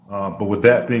But with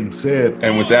that being said,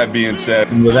 and with that being said,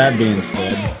 I'm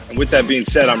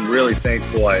really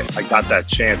thankful I got that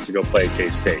chance to go play at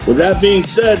K-State. With that being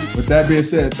said,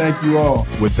 thank you all.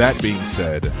 With that being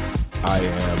said, I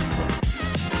am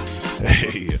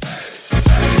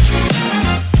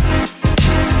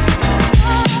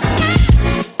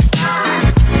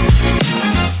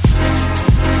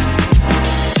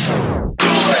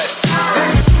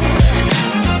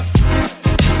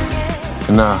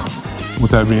Now,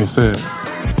 with that being said,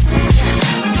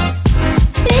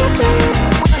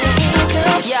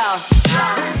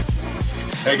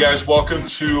 hey guys, welcome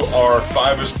to our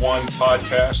 5 as 1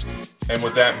 podcast. And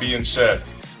with that being said,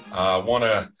 I want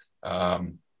to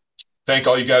thank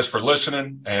all you guys for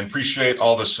listening and appreciate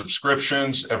all the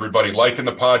subscriptions, everybody liking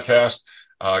the podcast,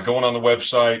 going on the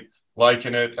website,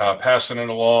 liking it, passing it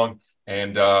along,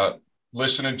 and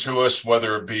listening to us,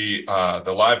 whether it be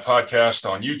the live podcast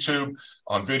on YouTube,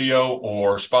 on video,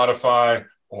 or Spotify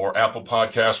or Apple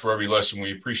Podcasts, wherever you listen.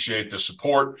 We appreciate the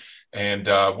support. And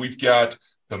we've got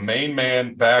the main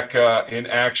man back in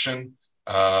action,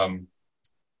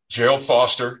 Gerald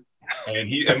Foster. And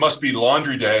it must be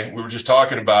laundry day. We were just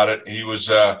talking about it.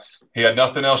 He had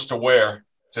nothing else to wear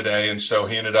today. And so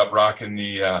he ended up rocking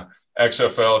the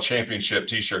XFL championship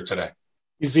t-shirt today.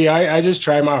 You see, I just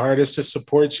try my hardest to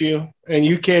support you, and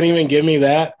you can't even give me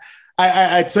that.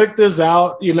 I took this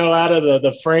out, out of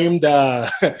the framed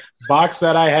box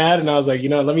that I had, and I was like,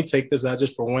 let me take this out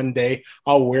just for one day.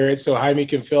 I'll wear it so Jaime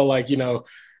can feel like,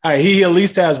 he at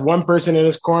least has one person in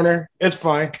his corner. It's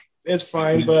fine. It's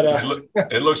fine, but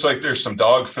it looks like there's some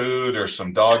dog food or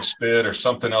some dog spit or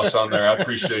something else on there. I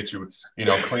appreciate you,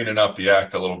 cleaning up the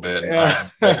act a little bit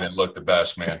and making it look the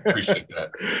best, man. Appreciate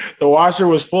that. The washer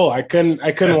was full. I couldn't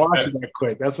wash it that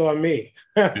quick. That's on me.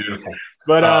 Beautiful.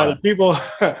 But the people,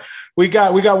 we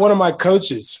got one of my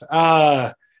coaches,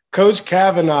 Coach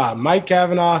Cavanaugh, Mike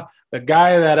Cavanaugh, the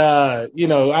guy that I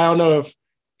don't know if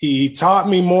he taught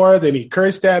me more than he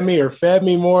cursed at me or fed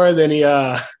me more than he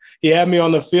had me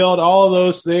on the field, all of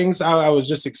those things. I was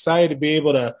just excited to be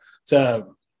able to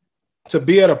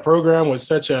be at a program with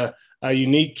such a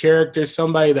unique character,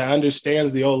 somebody that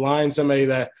understands the O-line, somebody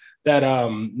that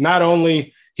not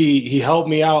only he helped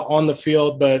me out on the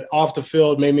field, but off the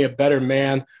field made me a better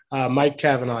man. Mike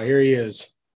Cavanaugh, here he is.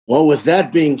 Well, with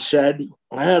that being said,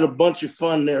 I had a bunch of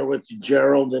fun there with you,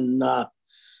 Gerald, and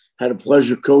had a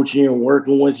pleasure coaching you and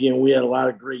working with you, and we had a lot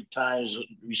of great times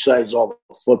besides all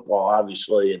the football,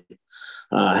 obviously.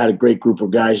 And had a great group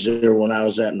of guys there when I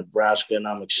was at Nebraska, and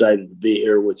I'm excited to be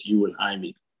here with you and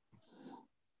Jaime.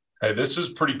 Hey, this is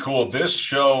pretty cool. This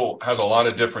show has a lot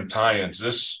of different tie-ins.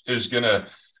 This is going to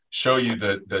show you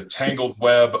the tangled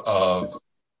web of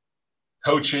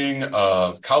coaching,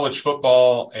 of college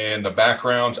football, and the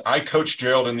backgrounds. I coached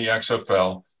Gerald in the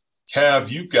XFL.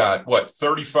 Cav, you've got,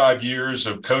 35 years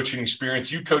of coaching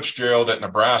experience. You coached Gerald at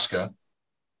Nebraska.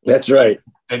 That's right.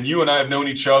 And you and I have known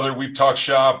each other. We've talked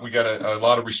shop. We got a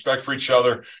lot of respect for each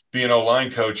other, being O-line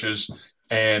coaches.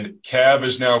 And Cav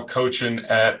is now coaching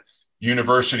at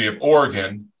University of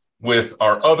Oregon with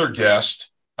our other guest,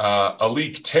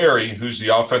 Alique Terry, who's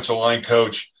the offensive line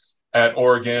coach at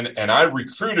Oregon. And I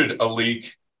recruited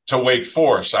Alique to Wake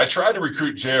Forest. I tried to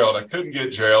recruit Gerald. I couldn't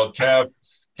get Gerald. Cav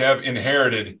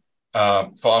inherited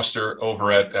Foster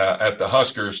over at the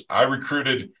Huskers. I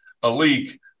recruited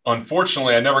Alique.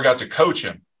 Unfortunately, I never got to coach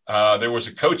him. There was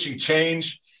a coaching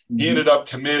change. He ended up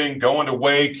committing, going to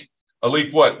Wake.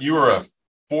 Alique, you were a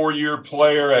 4-year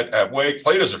player at Wake,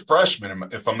 played as a freshman,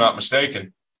 if I'm not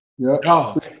mistaken. Yeah.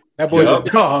 Dog. That boy's a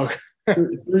dog.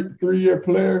 3-year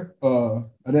player.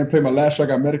 I didn't play my last year.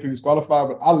 I got medically disqualified,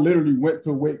 but I literally went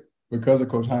to Wake because of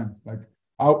Coach Jaime.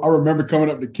 I remember coming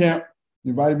up to camp. He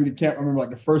invited me to camp. I remember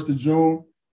the 1st of June,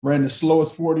 ran the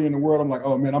slowest 40 in the world. I'm like,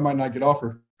 oh, man, I might not get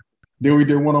offered. Then we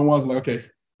did one-on-ones. Like, okay,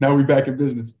 now we back in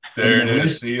business. There it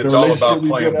is. See, it's all about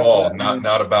playing ball,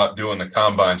 not about doing the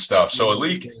combine stuff. So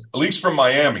Alique's from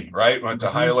Miami, right? Went to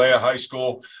Hialeah High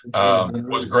School.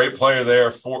 Was a great player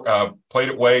there. Played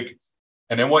at Wake.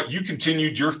 And then you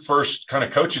continued your first kind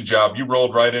of coaching job. You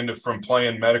rolled right into from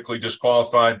playing medically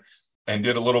disqualified and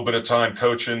did a little bit of time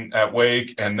coaching at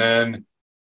Wake. And then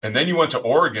you went to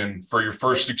Oregon for your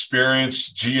first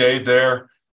experience, GA'd there,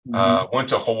 went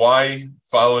to Hawaii,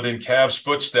 followed in Cav's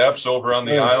footsteps over on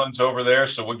the islands over there.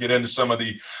 So we'll get into some of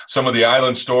the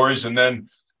island stories. And then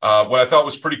what I thought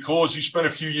was pretty cool is you spent a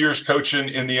few years coaching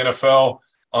in the NFL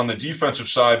on the defensive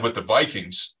side with the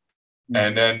Vikings.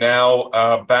 And then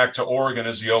now back to Oregon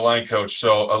as the O-line coach.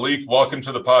 So Alique, welcome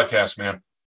to the podcast, man.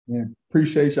 Yeah,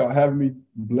 appreciate y'all having me.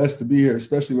 Blessed to be here,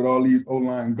 especially with all these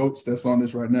O-line goats that's on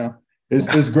this right now.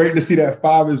 It's great to see that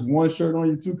 5 is 1 shirt on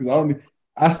you too, because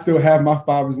I still have my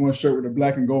 5-1 shirt with the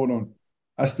black and gold on it.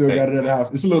 I still got it at the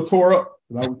house. It's a little tore up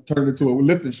because I turned it into a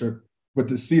lifting shirt. But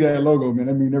to see that logo, man,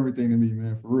 that means everything to me,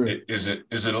 man, for real. Is it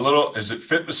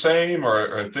fit the same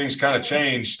or things kind of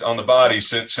changed on the body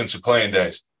since the playing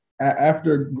days?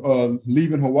 After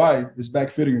leaving Hawaii, it's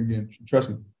back fitting again.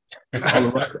 Trust me.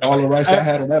 All the rice I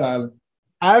had on that island.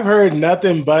 I've heard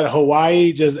nothing but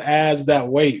Hawaii just adds that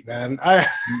weight, man.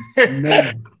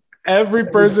 Every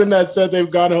person that said they've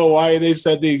gone to Hawaii, they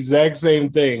said the exact same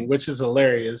thing, which is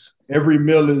hilarious. Every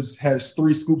meal has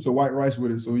 3 scoops of white rice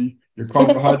with it, so your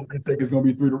carbohydrate intake is going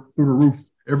to be through the roof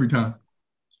every time.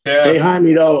 Yeah. Hey,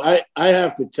 Jaime, though, I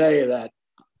have to tell you that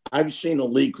I've seen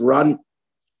Alique run,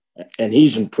 and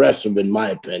he's impressive in my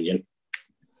opinion.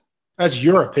 That's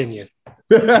your opinion.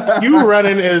 You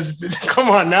running is – come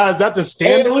on now. Is that the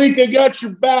standard? Hey, Alique, I got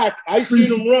your back. I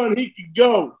seen him run. He could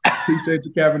go. Appreciate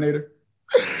you, Cavanaugh.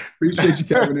 Appreciate you,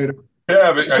 Cavanaugh.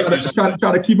 Yeah, but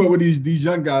try to keep up with these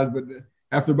young guys, but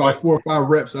after about 4 or 5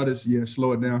 reps, I just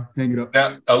slow it down, hang it up.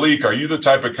 Now, Alique, are you the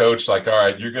type of coach like, all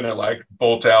right, you're gonna like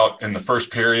bolt out in the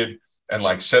first period and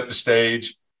like set the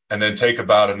stage and then take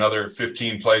about another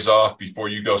 15 plays off before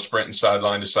you go sprinting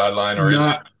sideline to sideline, or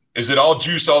is it all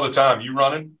juice all the time? You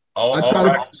running all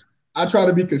practice? I try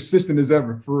to be consistent as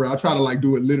ever, for real. I try to like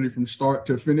do it literally from start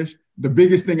to finish. The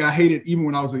biggest thing I hated, even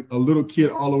when I was a little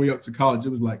kid all the way up to college, it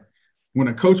was like when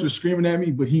a coach was screaming at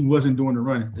me, but he wasn't doing the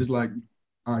running. It's like,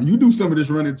 you do some of this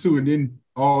running too, and then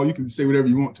you can say whatever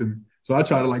you want to me. So I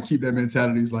try to like keep that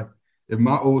mentality. It's like, if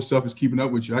my old self is keeping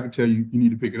up with you, I can tell you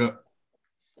need to pick it up.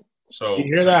 So you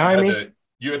hear that, Jaime?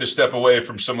 You had to step away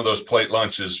from some of those plate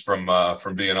lunches from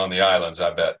being on the islands,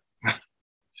 I bet.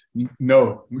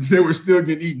 No, they were still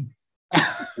getting eaten.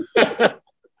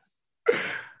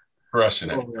 Crushing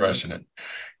it.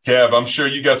 Kev, I'm sure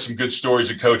you got some good stories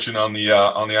of coaching on the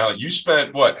island. You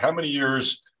spent how many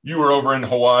years? You were over in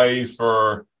Hawaii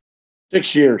for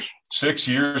 6 years. 6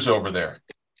 years over there.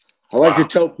 I like to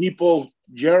tell people,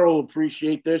 Gerald will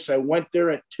appreciate this. I went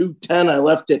there at 210. I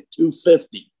left at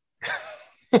 250.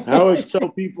 I always tell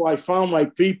people I found my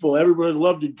people. Everybody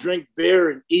loved to drink beer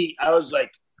and eat. I was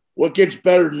like, what gets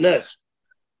better than this?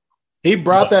 He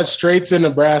brought that straight to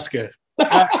Nebraska.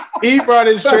 He brought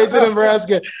it straight to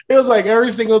Nebraska. It was like every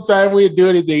single time we'd do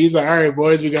anything, he's like, all right,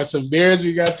 boys, we got some beers,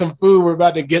 we got some food. We're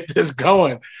about to get this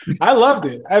going. I loved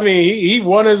it. I mean, he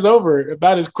won us over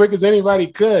about as quick as anybody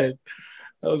could.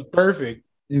 That was perfect.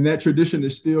 And that tradition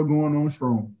is still going on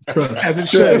strong. As it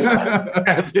should.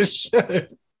 As it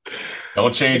should.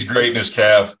 Don't change greatness,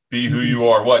 Cav. Be who you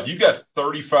are. What? You got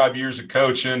 35 years of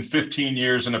coaching, 15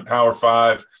 years in the Power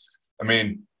 5. I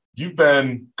mean, you've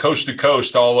been coast to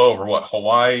coast all over.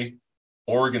 Hawaii,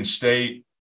 Oregon State,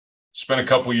 spent a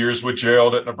couple years with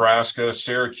Gerald at Nebraska,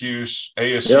 Syracuse,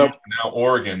 ASU, and now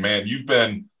Oregon. Man, you've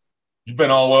been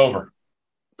all over.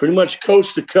 Pretty much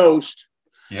coast to coast.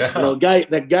 Yeah. You know,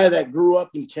 that guy that grew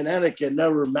up in Connecticut,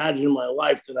 never imagined in my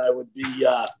life that I would be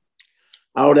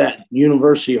out at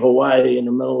University of Hawaii in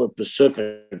the middle of the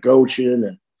Pacific Ocean.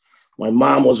 And my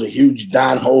mom was a huge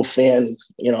Don Ho fan.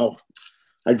 You know,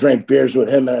 I drank beers with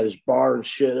him at his bar and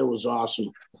shit. It was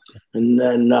awesome. And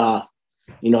then,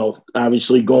 you know,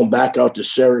 obviously going back out to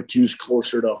Syracuse,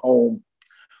 closer to home.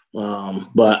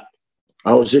 But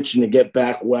I was itching to get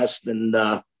back west and,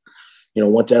 you know,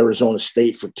 went to Arizona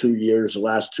State for 2 years, the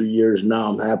last 2 years. Now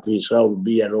I'm happy as hell to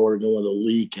be at Oregon with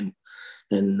Alique and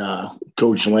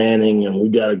Coach Lanning. And we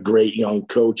got a great young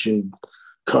coach in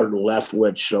Carter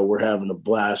Leftwich. So we're having a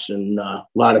blast and a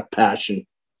lot of passion.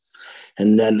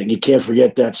 And then you can't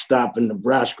forget that stop in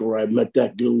Nebraska where I met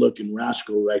that good-looking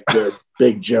rascal right there,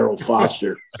 Big Gerald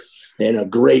Foster, and a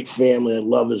great family. I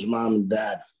love his mom and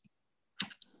dad.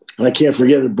 And I can't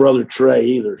forget his brother Trey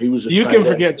either. He was. You can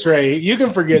forget Trey. You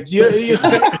can forget.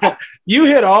 You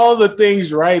hit all the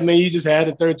things right, and then you just had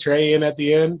to throw Trey in at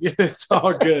the end. It's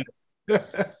all good.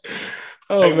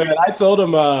 Oh man, I told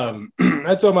him.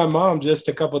 I told my mom just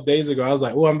a couple of days ago. I was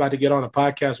like, "Oh, I'm about to get on a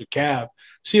podcast with Cav."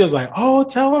 She was like, "Oh,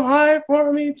 tell him hi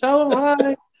for me. Tell him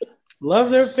hi.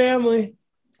 Love their family."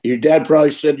 Your dad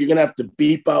probably said you're gonna have to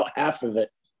beep out half of it,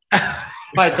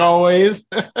 like always.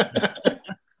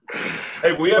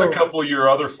 Hey, we had a couple of your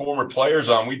other former players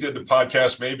on. We did the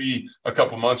podcast maybe a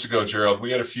couple months ago, Gerald.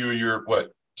 We had a few of your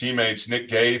teammates, Nick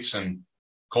Gates and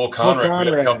Cole Conrad.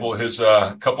 We had a couple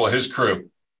of his crew.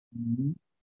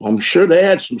 I'm sure they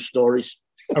had some stories.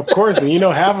 Of course, and you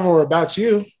know half of them were about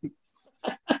you,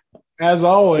 as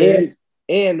always,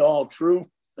 and all true.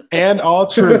 And all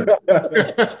true.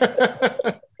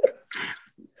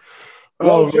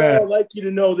 Well, Joe, I'd like you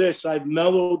to know this. I've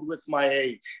mellowed with my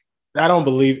age. I don't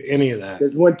believe any of that.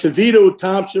 Because when Tavito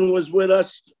Thompson was with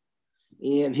us,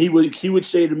 And he would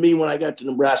say to me when I got to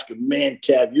Nebraska, man,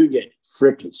 Cav, you get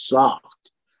freaking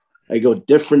soft. I go,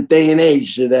 different day and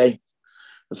age today.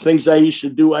 The things I used to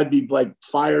do, I'd be like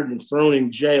fired and thrown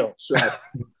in jail. So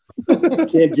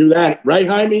can't do that. Right,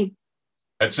 Jaime?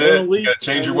 That's it. You got to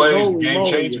change your ways. The game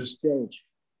changes.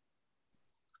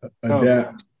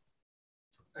 Adapt.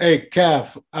 Hey,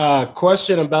 Cav,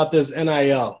 question about this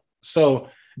NIL. So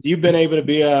you've been able to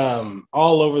be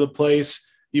all over the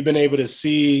place. You've been able to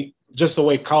see just the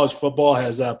way college football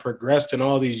has progressed in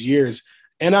all these years.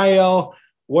 NIL,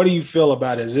 what do you feel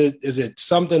about it? Is it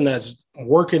something that's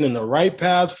working in the right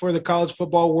path for the college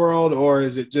football world, or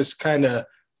is it just kind of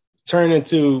turned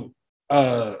into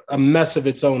a mess of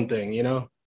its own thing, you know?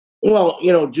 Well,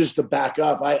 just to back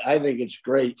up, I think it's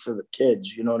great for the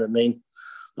kids, you know what I mean?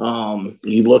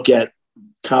 You look at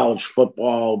college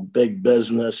football, big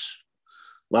business,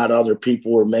 a lot of other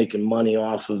people are making money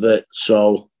off of it.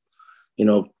 So,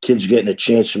 kids getting a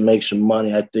chance to make some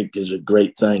money, I think is a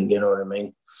great thing. You know what I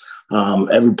mean?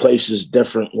 Every place is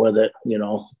different with it.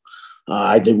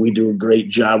 I think we do a great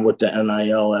job with the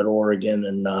NIL at Oregon,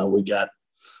 and we got,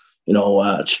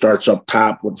 it starts up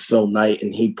top with Phil Knight,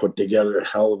 and he put together a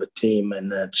hell of a team.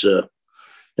 And that's,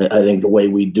 I think the way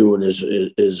we do it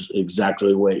is exactly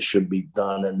the way it should be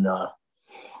done. And,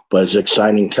 but it's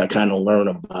exciting to kind of learn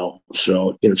about.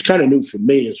 So, it's kind of new for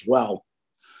me as well.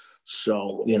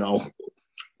 So,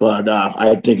 but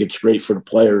I think it's great for the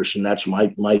players, and that's my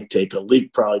take.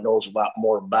 Alique probably knows a lot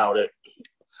more about it.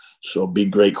 So it'd be a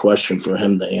great question for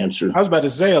him to answer. I was about to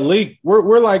say, Alique,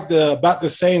 we're like about the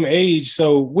same age.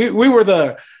 So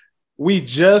we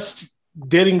just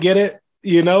didn't get it,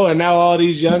 and now all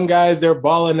these young guys, they're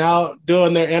balling out,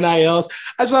 doing their NILs.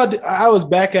 I was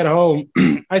back at home.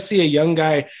 I see a young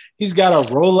guy, he's got a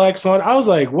Rolex on. I was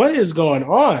like, what is going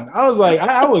on? I was like,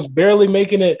 I was barely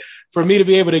making it for me to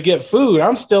be able to get food.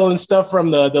 I'm stealing stuff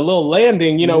from the little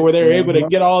landing, where they're able to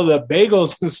get all the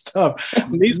bagels and stuff.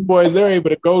 And these boys, they're able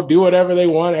to go do whatever they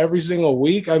want every single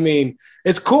week. I mean,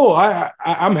 it's cool.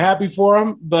 I'm happy for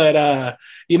them. But,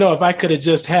 if I could have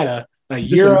just had a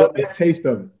year of it. Taste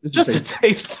of it. Just a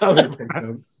taste of it.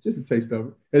 Just a taste of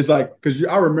it. It's like, because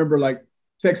I remember like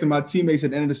texting my teammates at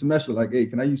the end of the semester, like, hey,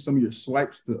 can I use some of your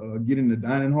swipes to get in the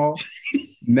dining hall?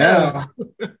 Now,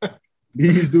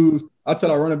 these dudes, I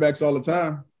tell our running backs all the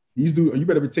time, these dudes, you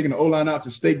better be taking the O-line out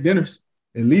to steak dinners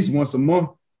at least once a month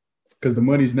because the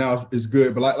money's now is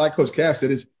good. But like Coach Cav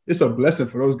said, it's a blessing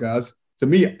for those guys. To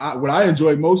me, what I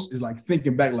enjoy most is like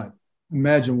thinking back, like,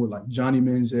 imagine what like Johnny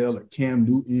Manziel or Cam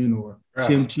Newton or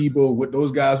Tim Tebow, what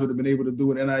those guys would have been able to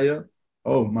do in NIL.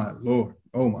 Oh, my Lord.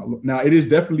 Oh, my Lord. Now, it is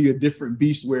definitely a different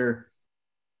beast where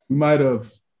we might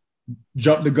have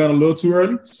jumped the gun a little too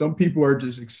early. Some people are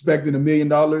just expecting $1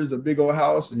 million, a big old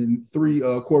house, and 3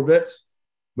 Corvettes.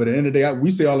 But at the end of the day,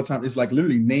 we say all the time, it's like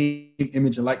literally name,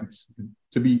 image, and likeness.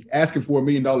 To be asking for $1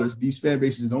 million, these fan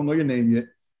bases don't know your name yet.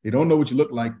 They don't know what you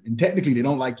look like. And technically, they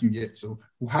don't like you yet. So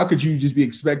how could you just be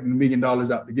expecting $1 million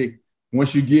out the gate?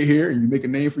 Once you get here and you make a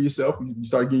name for yourself, you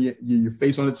start getting your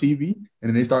face on the TV, and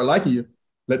then they start liking you,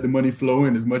 let the money flow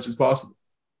in as much as possible.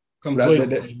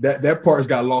 That part's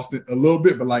got lost a little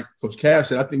bit, but like Coach Cav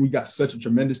said, I think we got such a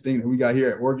tremendous thing that we got here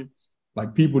at Oregon.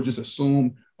 Like people just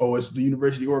assume, oh, it's the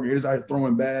University of Oregon. They're just out here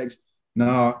throwing bags.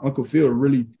 Nah, Uncle Phil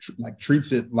really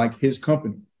treats it like his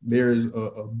company. There's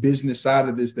a business side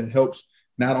of this that helps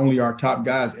not only our top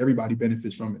guys, everybody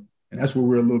benefits from it. And that's where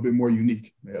we're a little bit more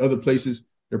unique. At other places,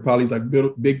 they're probably like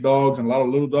big dogs and a lot of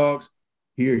little dogs.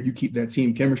 Here, you keep that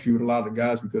team chemistry with a lot of the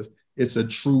guys because it's a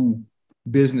true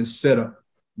business setup.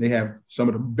 They have some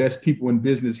of the best people in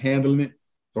business handling it.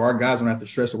 So our guys don't have to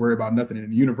stress or worry about nothing.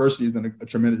 And the university has done a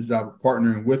tremendous job of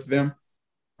partnering with them.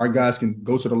 Our guys can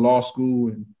go to the law school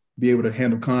and be able to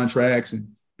handle contracts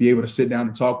and be able to sit down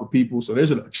and talk with people. So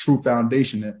there's a true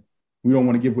foundation that we don't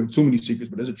want to give away too many secrets,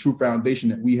 but there's a true foundation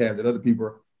that we have that other people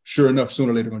are sure enough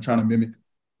sooner or later going to try to mimic.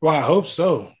 Well, I hope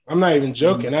so. I'm not even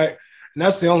joking. And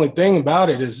that's the only thing about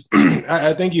it is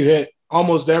I think you hit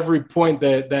almost every point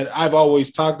that I've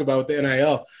always talked about with the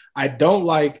NIL. I don't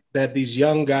like that these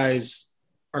young guys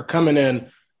are coming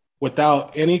in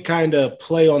without any kind of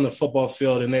play on the football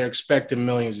field and they're expecting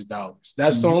millions of dollars.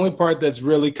 That's the only part that's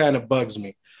really kind of bugs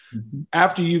me.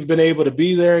 After you've been able to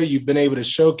be there, you've been able to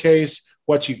showcase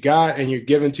what you got and you're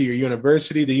giving to your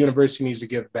university, the university needs to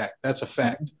give back. That's a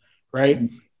fact, right?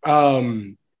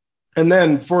 And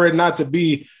then for it not to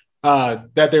be that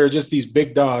there are just these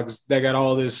big dogs that got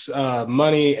all this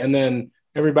money and then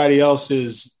everybody else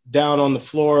is down on the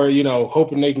floor,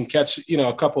 hoping they can catch,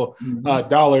 a couple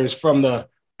dollars from the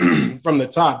from the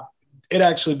top. It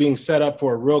actually being set up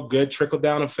for a real good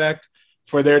trickle-down effect.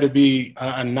 for there to be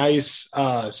a nice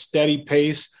steady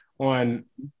pace on,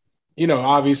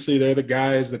 obviously they're the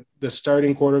guys, the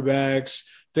starting quarterbacks,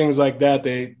 things like that.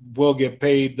 They will get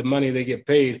paid the money they get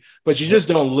paid, but you just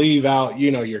don't leave out,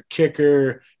 your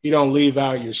kicker. You don't leave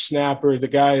out your snapper, the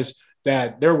guys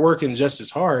that they're working just as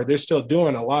hard. They're still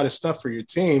doing a lot of stuff for your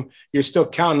team. You're still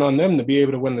counting on them to be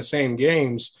able to win the same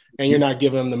games, and you're not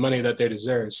giving them the money that they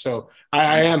deserve. So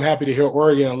I am happy to hear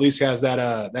Oregon at least has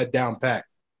that down pat.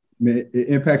 Man, it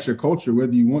impacts your culture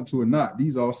whether you want to or not.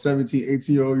 These are all 17,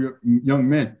 18-year-old young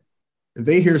men. If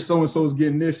they hear so-and-so is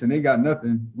getting this and they got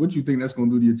nothing, what do you think that's going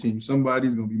to do to your team?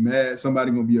 Somebody's going to be mad.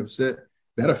 Somebody's going to be upset.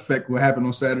 That affect what happened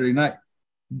on Saturday night.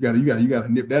 You got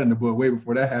to nip that in the bud way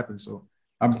before that happens. So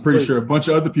I'm pretty sure a bunch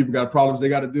of other people got problems they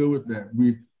got to deal with that.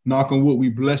 We knock on wood, we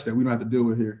blessed that we don't have to deal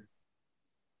with here.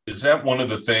 Is that one of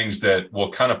the things that will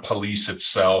kind of police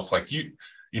itself? Like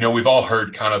we've all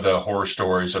heard kind of the horror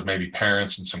stories of maybe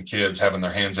parents and some kids having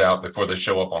their hands out before they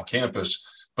show up on campus.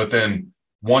 But then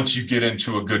once you get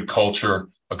into a good culture,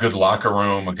 a good locker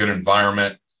room, a good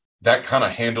environment, that kind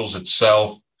of handles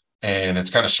itself and it's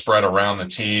kind of spread around the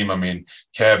team. I mean,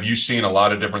 Cav, you've seen a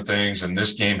lot of different things, and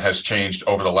this game has changed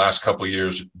over the last couple of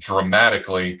years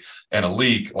dramatically. And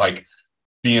Alique, like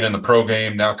being in the pro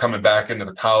game, now coming back into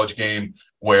the college game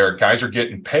where guys are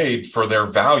getting paid for their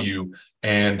value.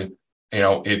 And,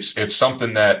 it's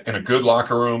something that in a good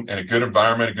locker room, in a good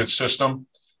environment, a good system,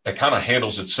 it kind of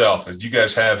handles itself. If you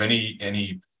guys have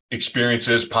any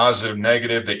experiences, positive,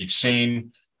 negative, that you've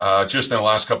seen just in the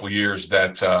last couple of years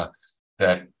that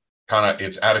kind of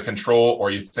it's out of control,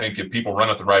 or you think if people run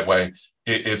it the right way,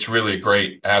 it's really a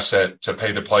great asset to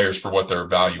pay the players for what their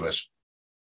value is?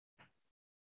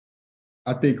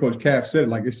 I think Coach Cav said it,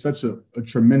 like it's such a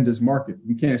tremendous market.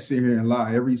 We can't sit here and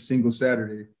lie. Every single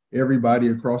Saturday, everybody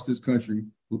across this country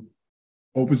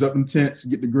opens up them tents,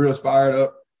 get the grills fired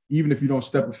up. Even if you don't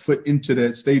step a foot into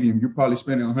that stadium, you're probably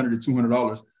spending $100 to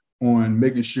 $200 on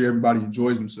making sure everybody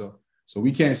enjoys themselves. So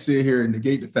we can't sit here and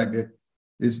negate the fact that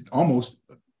it's almost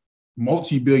a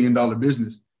multi-billion-dollar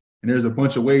business, and there's a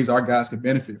bunch of ways our guys could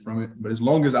benefit from it. But as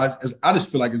long as I just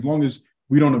feel like as long as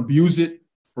we don't abuse it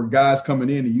for guys coming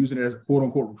in and using it as a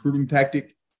quote-unquote recruiting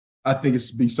tactic, I think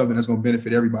it's be something that's going to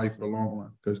benefit everybody for the long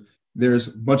run, because there's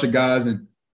a bunch of guys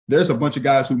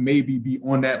who maybe be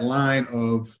on that line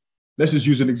of, let's just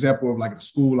use an example of like a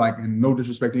school, like, and no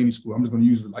disrespect to any school, I'm just going to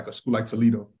use like a school like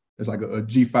Toledo. It's like a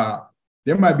G5.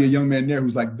 There might be a young man there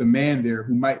who's like the man there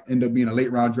who might end up being a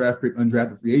late round draft pick,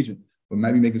 undrafted free agent, but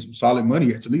might be making some solid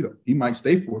money at Toledo. He might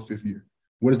stay for a fifth year.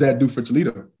 What does that do for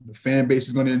Toledo? The fan base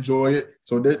is going to enjoy it.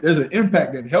 So there's an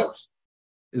impact that helps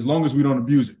as long as we don't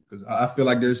abuse it. Because I feel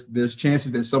like there's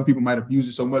chances that some people might abuse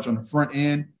it so much on the front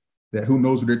end that who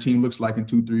knows what their team looks like in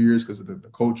 2-3 years because of the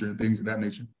culture and things of that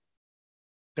nature.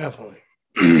 Definitely.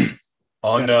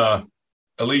 On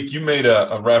Alique, you made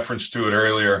a reference to it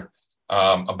earlier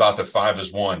about the 5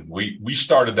 as 1. We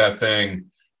started that thing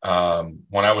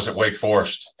when I was at Wake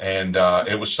Forest, and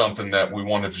it was something that we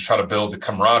wanted to try to build the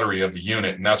camaraderie of the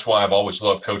unit, and that's why I've always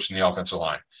loved coaching the offensive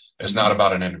line. It's not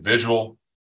about an individual.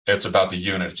 It's about the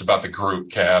unit. It's about the group,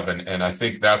 Cav, and I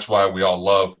think that's why we all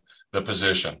love the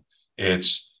position.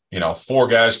 It's 4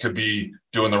 guys could be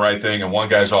doing the right thing and one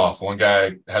guy's off. One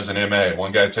guy has an MA.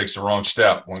 One guy takes the wrong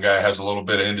step. One guy has a little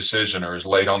bit of indecision or is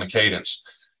late on the cadence.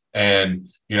 And,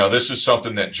 this is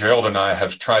something that Gerald and I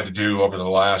have tried to do over the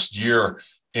last year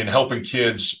in helping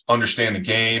kids understand the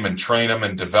game and train them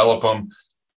and develop them.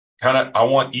 I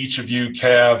want each of you,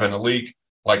 Cav and Alique,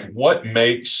 like what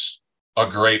makes a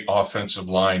great offensive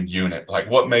line unit? Like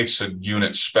what makes a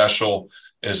unit special?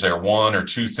 Is there 1 or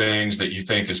 2 things that you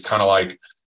think is kind of like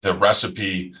the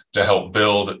recipe to help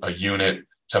build a unit,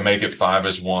 to make it 5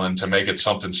 as 1, to make it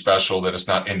something special that it's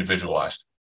not individualized?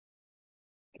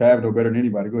 Cav know better than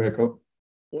anybody. Go ahead, Coach.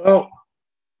 Well,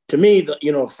 to me,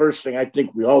 first thing I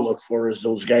think we all look for is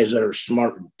those guys that are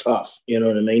smart and tough. You know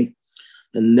what I mean?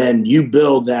 And then you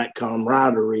build that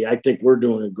camaraderie. I think we're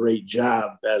doing a great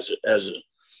job as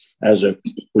a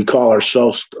we call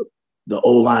ourselves the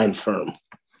O-line firm.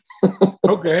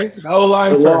 Okay, the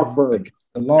O-line firm.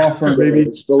 The law firm, baby.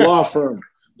 It's the law firm.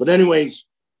 But anyways,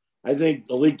 I think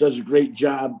Alique does a great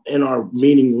job in our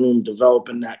meeting room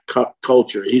developing that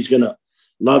culture. He's going to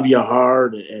love you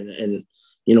hard and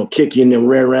kick you in the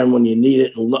rear end when you need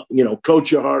it. And,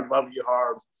 coach you hard, love you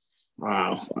hard.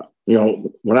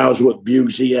 When I was with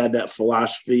Buggs, he had that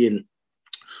philosophy. And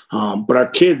but our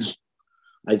kids,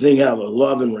 I think, have a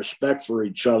love and respect for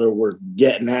each other. We're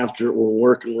getting after it. We're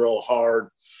working real hard.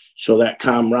 So that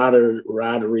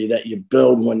camaraderie that you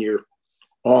build when you're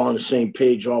all on the same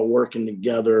page, all working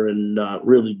together and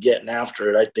really getting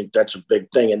after it, I think that's a big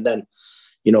thing. And then,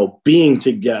 being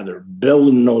together,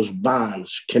 building those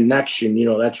bonds, connection.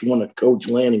 That's one of Coach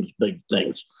Lanning's big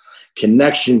things.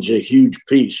 Connection's a huge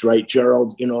piece, right,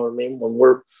 Gerald? You know what I mean?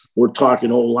 When we're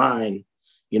talking O-line,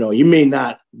 you may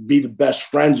not be the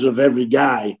best friends of every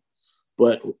guy,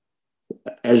 but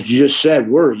as you just said,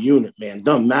 we're a unit, man.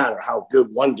 Doesn't matter how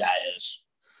good one guy is.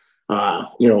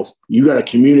 You got to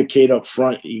communicate up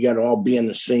front. You got to all be on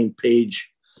the same page.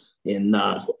 And,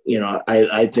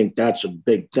 I think that's a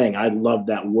big thing. I love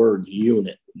that word,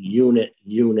 unit.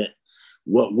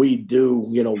 What we do,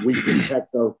 we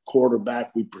protect our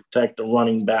quarterback. We protect the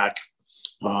running back.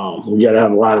 We got to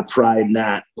have a lot of pride in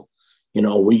that.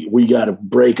 We got to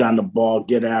break on the ball,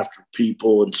 get after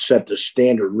people, and set the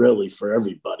standard really for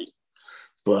everybody.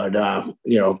 But,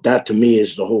 that to me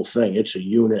is the whole thing. It's a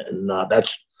unit. And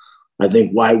that's, I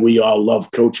think, why we all love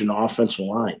coaching the offensive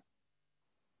line.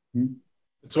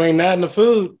 Between that and the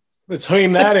food,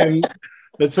 between that and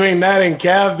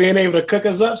Cav being able to cook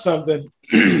us up something,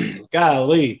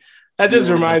 golly, that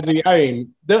just reminds me. I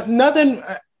mean, nothing.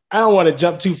 I don't want to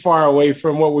jump too far away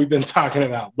from what we've been talking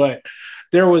about, but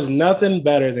there was nothing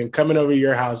better than coming over to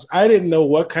your house. I didn't know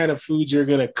what kind of food you're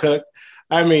gonna cook.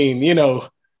 I mean,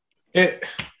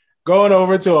 going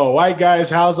over to a white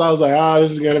guy's house, I was like,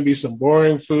 this is going to be some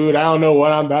boring food. I don't know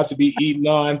what I'm about to be eating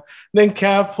on. Then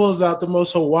Cav pulls out the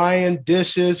most Hawaiian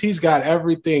dishes. He's got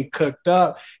everything cooked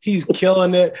up. He's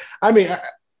killing it. I mean,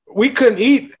 we couldn't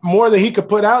eat more than he could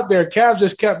put out there. Cav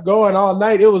just kept going all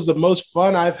night. It was the most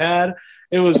fun I've had.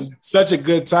 It was such a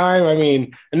good time. I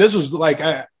mean, and this was like,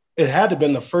 it had to have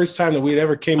been the first time that we'd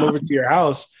ever came over to your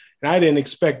house, and I didn't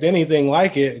expect anything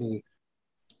like it. And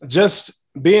just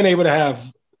being able to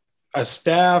have a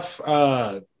staff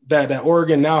that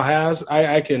Oregon now has,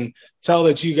 I can tell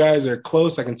that you guys are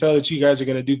close. I can tell that you guys are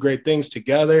going to do great things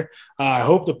together. I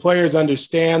hope the players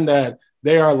understand that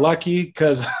they are lucky,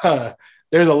 because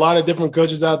there's a lot of different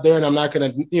coaches out there, and I'm not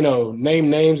going to, name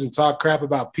names and talk crap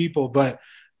about people, but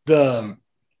the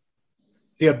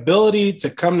ability to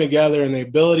come together and the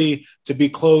ability to be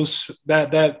close,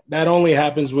 that only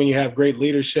happens when you have great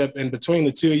leadership. And between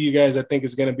the two of you guys, I think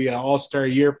is going to be an all-star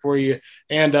year for you,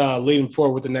 and leading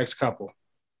forward with the next couple.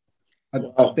 I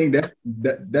think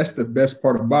that's the best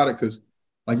part about it, because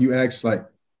like you asked, like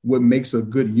what makes a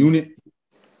good unit.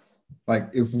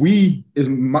 Like if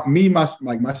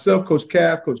myself, Coach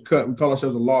Cav, Coach Cut, we call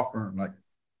ourselves a law firm. Like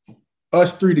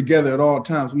us three together at all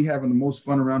times, we having the most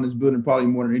fun around this building, probably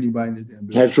more than anybody in this damn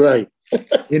building. That's right.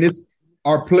 And it's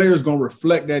our players going to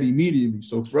reflect that immediately.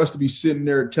 So for us to be sitting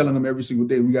there telling them every single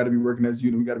day, we got to be working as a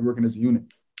unit. We got to be working as a unit.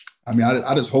 I mean,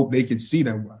 I just hope they can see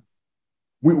that.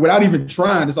 Without even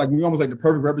trying, it's like we almost like the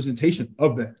perfect representation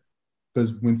of that.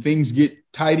 Because when things get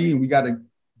tidy and we got to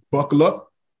buckle up,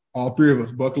 all three of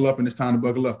us buckle up, and it's time to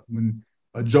buckle up. When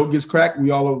a joke gets cracked,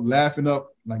 we all are laughing up.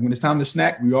 Like when it's time to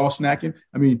snack, we all snacking.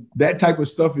 I mean, that type of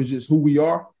stuff is just who we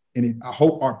are. And I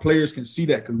hope our players can see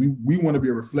that, because we want to be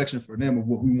a reflection for them of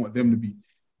what we want them to be.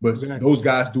 But those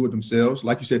guys do it themselves.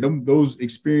 Like you said, those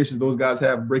experiences those guys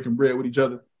have breaking bread with each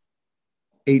other,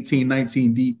 18,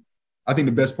 19 deep. I think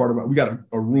the best part about it, we got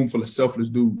a room full of selfless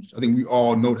dudes. I think we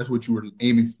all know that's what you were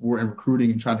aiming for in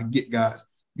recruiting and trying to get guys.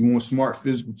 You want smart,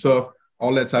 physical, tough,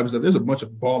 all that type of stuff. There's a bunch of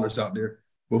ballers out there.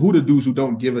 But who the dudes who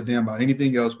don't give a damn about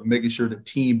anything else but making sure the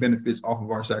team benefits off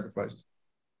of our sacrifices?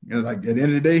 Like at the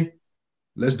end of the day,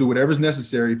 let's do whatever's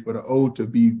necessary for the O to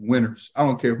be winners. I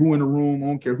don't care who in the room. I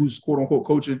don't care who's quote-unquote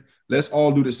coaching. Let's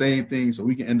all do the same thing so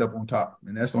we can end up on top.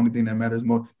 And that's the only thing that matters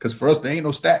more. Because for us, there ain't no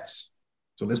stats.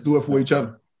 So let's do it for each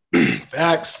other.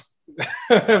 Facts.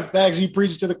 Facts. You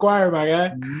preach to the choir, my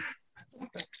guy.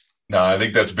 No, I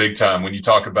think that's big time when you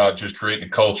talk about just creating a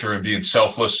culture and being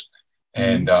selfless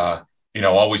and,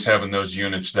 always having those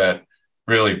units that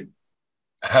really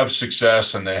have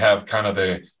success, and they have kind of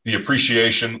the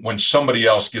appreciation when somebody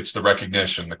else gets the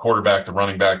recognition, the quarterback, the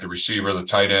running back, the receiver, the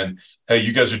tight end. Hey,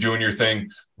 you guys are doing your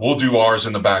thing. We'll do ours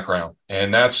in the background.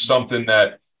 And that's something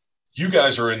that you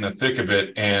guys are in the thick of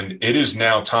it. And it is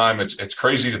now time. It's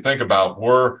crazy to think about.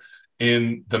 We're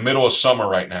in the middle of summer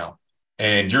right now,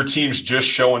 and your team's just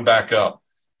showing back up,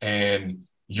 and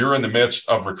you're in the midst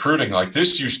of recruiting. Like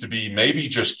this used to be maybe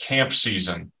just camp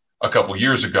season a couple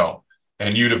years ago.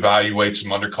 And you'd evaluate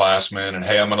some underclassmen and,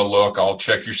 hey, I'm going to look, I'll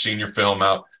check your senior film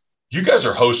out. You guys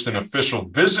are hosting official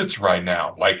visits right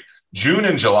now. Like June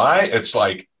and July, it's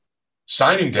like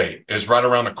signing date is right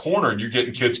around the corner, and you're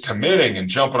getting kids committing and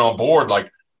jumping on board.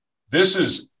 Like this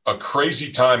is a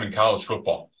crazy time in college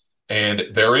football, and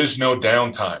there is no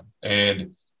downtime.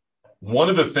 And one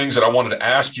of the things that I wanted to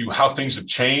ask you, how things have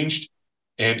changed,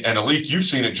 and Alique, you've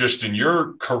seen it just in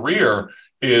your career,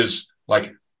 is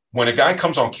like, when a guy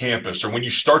comes on campus or when you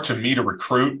start to meet a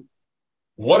recruit,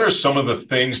 what are some of the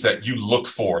things that you look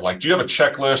for? Like, do you have a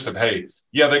checklist of, hey,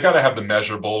 yeah, they got to have the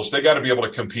measurables. They got to be able to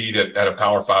compete at a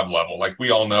Power 5 level. Like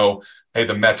we all know, hey,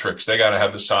 the metrics, they got to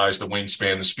have the size, the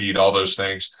wingspan, the speed, all those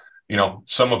things. You know,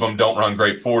 some of them don't run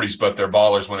great 40s, but they're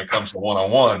ballers when it comes to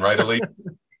one-on-one, right, Alique?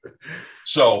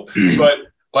 So, but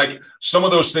like some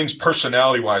of those things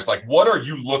personality-wise, like what are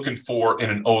you looking for in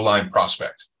an O-line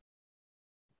prospect?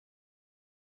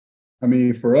 I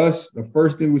mean, for us, the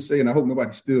first thing we say, and I hope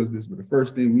nobody steals this, but the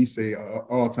first thing we say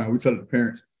all the time, we tell the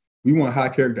parents, we want high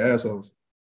character assholes.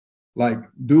 Like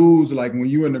dudes, like when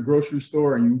you in the grocery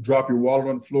store and you drop your wallet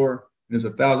on the floor and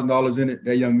there's $1,000 in it,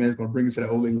 that young man's gonna bring it to that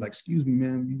old lady like, excuse me,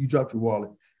 man, you dropped your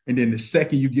wallet. And then the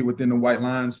second you get within the white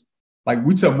lines, like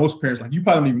we tell most parents, like you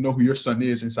probably don't even know who your son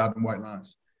is inside the white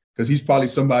lines because he's probably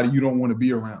somebody you don't want to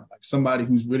be around, like somebody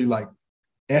who's really like,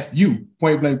 F you,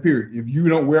 point blank period. If you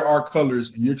don't wear our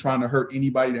colors and you're trying to hurt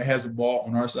anybody that has a ball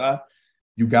on our side,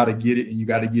 you got to get it, and you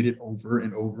got to get it over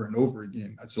and over and over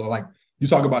again. So like you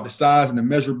talk about the size and the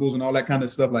measurables and all that kind of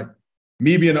stuff, like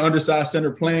me being an undersized center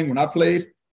playing when I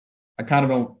played, I kind of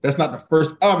don't, that's not the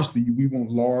first, obviously we want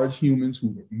large humans who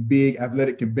are big,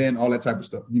 athletic, can bend, all that type of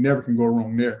stuff. You never can go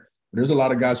wrong there. But there's a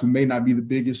lot of guys who may not be the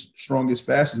biggest, strongest,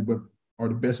 fastest, but are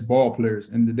the best ball players.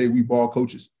 And today we ball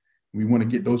coaches. We want to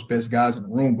get those best guys in the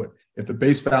room. But if the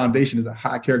base foundation is a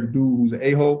high character dude who's an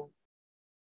a-hole,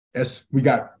 we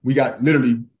got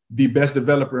literally the best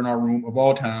developer in our room of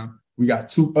all time. We got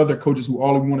 2 other coaches who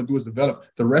all we want to do is develop.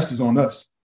 The rest is on us.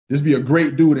 Just be a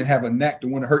great dude and have a knack to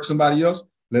want to hurt somebody else.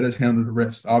 Let us handle the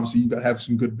rest. Obviously, you got to have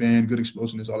some good band, good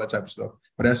explosiveness, all that type of stuff.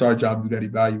 But that's our job to do that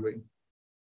evaluating.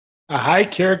 A high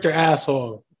character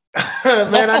asshole.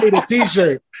 Man, I need a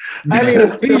T-shirt. I need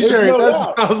a T-shirt.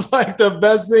 That sounds like the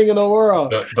best thing in the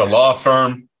world. The law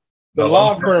firm. The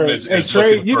law firm. Is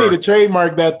trade. You need to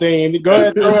trademark that thing. Go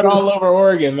ahead, throw it all over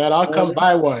Oregon, man. I'll come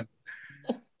buy one.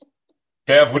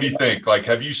 Cav, what do you think? Like,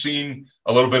 have you seen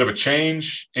a little bit of a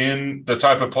change in the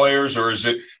type of players, or is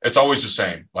it's always the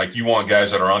same? Like, you want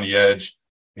guys that are on the edge,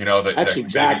 you know, that's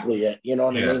exactly it. You know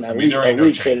what I mean?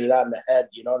 Alique hit it on the head.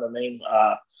 You know what I mean?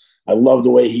 I love the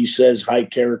way he says high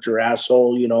character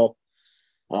asshole, you know.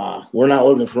 We're not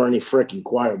looking for any freaking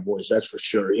choir boys, that's for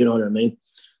sure. You know what I mean?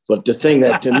 But the thing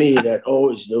that to me that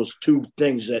always, those 2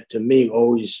 things that to me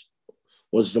always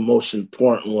was the most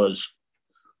important was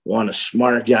one, a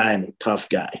smart guy and a tough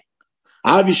guy.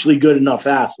 Obviously good enough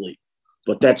athlete,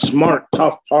 but that smart,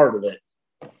 tough part of it,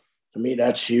 to me,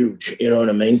 that's huge. You know what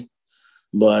I mean?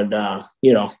 But,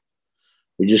 you know,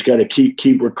 we just got to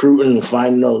keep recruiting and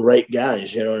finding the right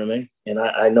guys. You know what I mean? And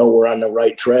I know we're on the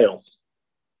right trail.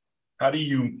 How do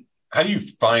you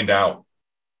find out?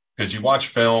 Because you watch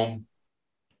film,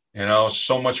 you know,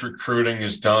 so much recruiting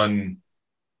is done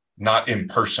not in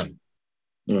person.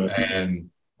 Mm-hmm. And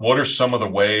what are some of the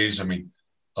ways? I mean,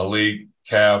 Alique,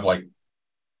 Cav, like,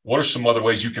 what are some other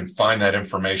ways you can find that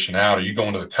information out? Are you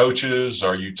going to the coaches?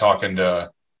 Are you talking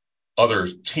to other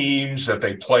teams that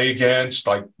they play against,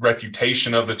 like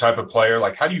reputation of the type of player?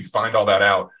 Like, how do you find all that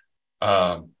out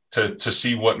to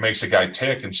see what makes a guy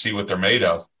tick and see what they're made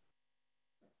of?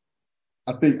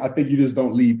 I think you just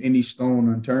don't leave any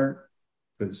stone unturned,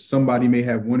 because somebody may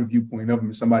have one viewpoint of them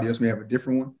and somebody else may have a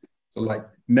different one. So like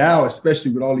now,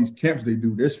 especially with all these camps they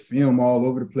do, there's film all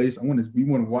over the place. We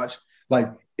want to watch,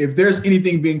 like, if there's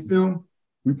anything being filmed,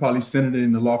 we probably send it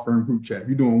in the law firm group chat. If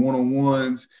you're doing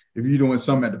one-on-ones, if you're doing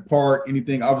something at the park,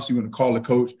 anything, obviously you're going to call the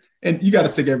coach. And you got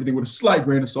to take everything with a slight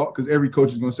grain of salt, because every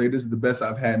coach is going to say, this is the best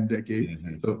I've had in a decade.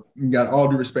 Mm-hmm. So you got all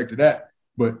due respect to that.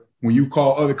 But when you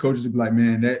call other coaches and be like,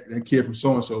 man, that kid from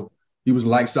so-and-so, he was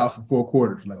lights out for 4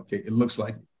 quarters. Like, okay, it looks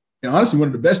like it. And honestly, one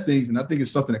of the best things, and I think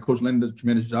it's something that Coach Lennon does a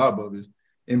tremendous job of, is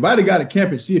invite a guy to camp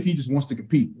and see if he just wants to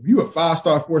compete. If you're a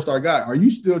 5-star, 4-star guy, are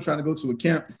you still trying to go to a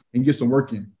camp and get some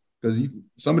work in? Because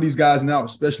some of these guys now,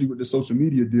 especially with the social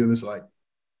media deal, it's like,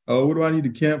 oh, what do I need to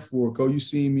camp for? Coach, you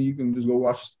see me, you can just go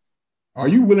watch. Are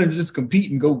you willing to just compete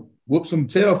and go whoop some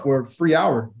tail for a free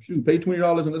hour? Shoot, pay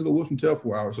 $20 and let's go whoop some tail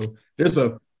for an hour. So there's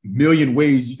a million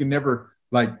ways you can never,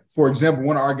 like, for example,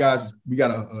 one of our guys, we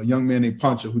got a young man named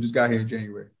Pancho who just got here in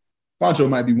January. Pancho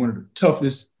might be one of the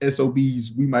toughest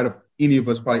SOBs we might have, any of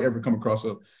us probably ever come across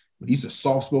of. But he's a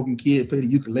soft-spoken kid, play the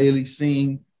ukulele,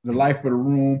 sing, the life of the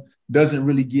room, doesn't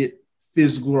really get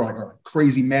physical or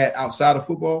crazy mad outside of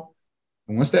football.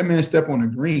 And once that man step on the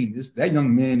green, that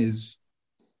young man is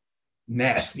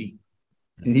nasty.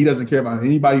 And he doesn't care about how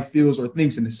anybody feels or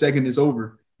thinks. And the second it's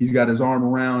over, he's got his arm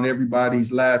around everybody.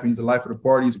 He's laughing. He's the life of the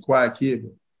party. He's a quiet kid.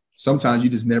 But sometimes you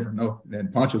just never know.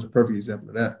 And Pancho's a perfect example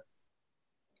of that.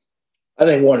 I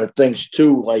think one of the things,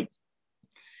 too, like,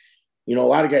 a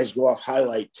lot of guys go off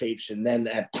highlight tapes, and then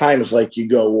at times, like, you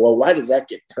go, well, why did that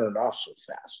get turned off so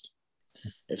fast?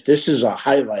 If this is a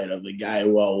highlight of the guy,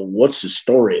 well, what's the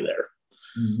story there?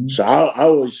 Mm-hmm. So I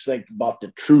always think about the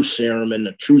true serum, and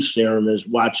the true serum is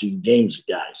watching games,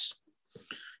 guys.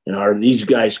 Are these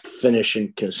guys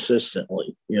finishing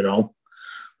consistently,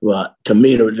 But to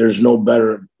me, there's no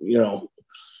better,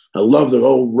 I love the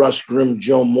old Russ Grimm,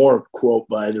 Joe Moore quote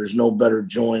by "There's no better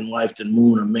joy in life than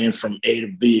moving a man from A to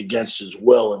B against his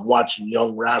will," and watching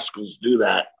young rascals do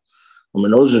that. I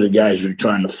mean, those are the guys we're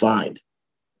trying to find.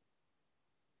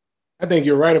 I think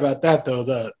you're right about that, though.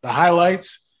 The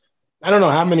highlights, I don't know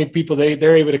how many people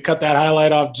they're able to cut that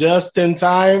highlight off just in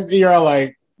time. You're all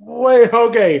like, wait,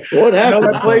 okay. What happened? I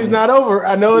know that play's not over.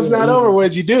 I know it's not over.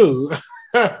 What'd you do?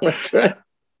 That's right.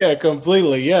 Yeah,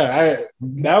 completely. Yeah,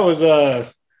 that was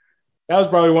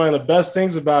probably one of the best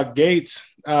things about Gates.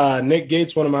 Nick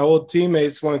Gates, one of my old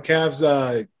teammates, one of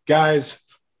Cavs guys.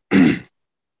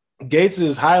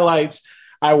 Gates's highlights,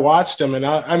 I watched him, and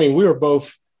I mean, we were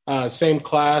both same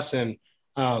class, and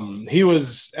he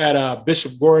was at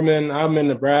Bishop Gorman. I'm in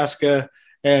Nebraska,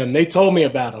 and they told me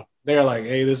about him. They're like,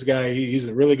 hey, this guy, he's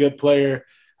a really good player.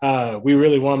 We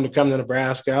really want him to come to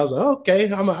Nebraska. I was like,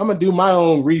 okay, I'm going to do my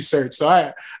own research. So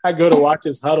I go to watch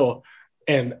his huddle,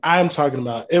 and I'm talking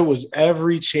about it was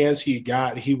every chance he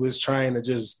got, he was trying to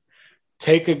just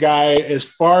take a guy as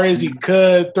far as he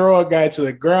could, throw a guy to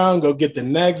the ground, go get the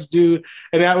next dude.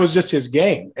 And that was just his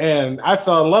game. And I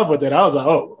fell in love with it. I was like,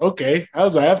 oh, okay.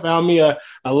 I found me a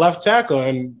left tackle,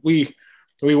 and we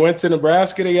went to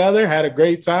Nebraska together, had a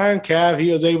great time. Cav,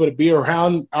 he was able to be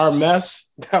around our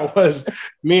mess. That was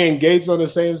me and Gates on the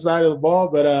same side of the ball.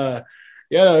 But,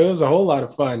 it was a whole lot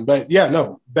of fun. But,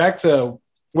 back to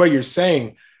what you're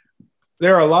saying.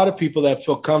 There are a lot of people that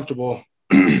feel comfortable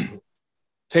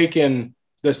taking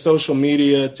the social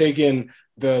media, taking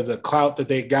the clout that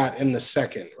they got in the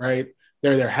second, right?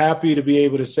 They're happy to be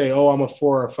able to say, oh, I'm a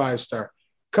 4 or 5 star.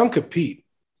 Come compete.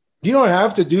 You don't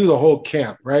have to do the whole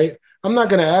camp, right? I'm not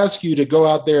going to ask you to go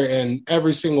out there and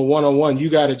every single one-on-one, you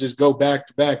got to just go back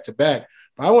to back to back.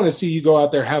 But I want to see you go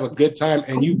out there, have a good time,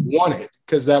 and you want it,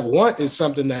 because that want is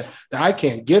something that I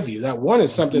can't give you. That want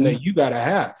is something that you got to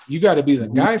have. You got to be the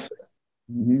guy for that.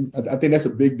 Mm-hmm. I think that's a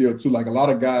big deal too. Like, a lot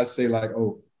of guys say like,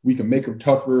 oh, we can make them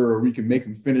tougher, or we can make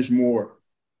them finish more.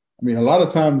 I mean, a lot of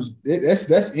times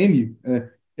that's in you.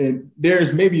 And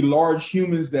there's maybe large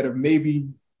humans that have maybe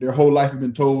their whole life have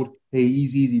been told, hey,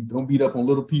 easy, don't beat up on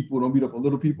little people,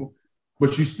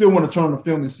 But you still want to turn on the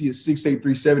film and see a 6'8",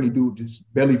 370 dude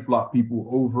just belly flop people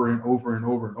over and over and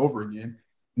over and over again,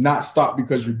 not stop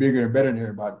because you're bigger and better than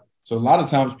everybody. So a lot of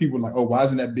times people are like, oh, why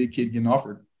isn't that big kid getting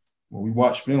offered? Well, we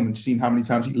watched film and seen how many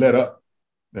times he let up.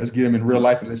 Let's get him in real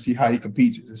life and let's see how he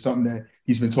competes. Is it something that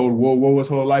he's been told, whoa his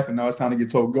whole life, and now it's time to get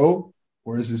told go?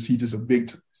 Or is he just a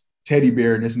big teddy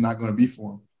bear and it's not going to be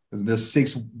for him? Because there's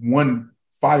 6'1"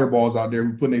 fireballs out there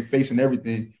who putting their face in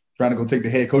everything, trying to go take the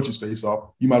head coach's face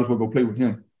off. You might as well go play with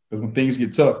him, because when things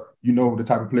get tough, you know the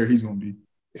type of player he's going to be.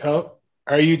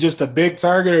 Are you just a big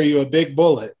target, or are you a big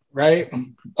bullet, right?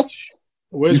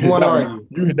 Which one are you?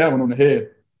 You hit that one on the head,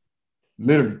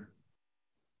 literally.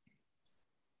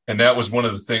 And that was one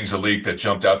of the things, Alique, that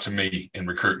jumped out to me in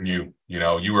recruiting you.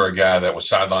 You were a guy that was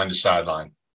sideline to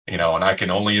sideline, and I can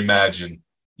only imagine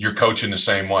you're coaching the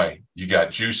same way. You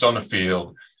got juice on the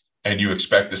field, and you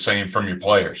expect the same from your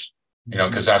players,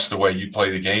 because that's the way you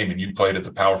play the game, and you played at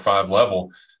the Power 5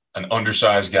 level, an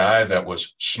undersized guy that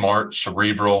was smart,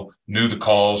 cerebral, knew the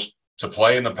calls to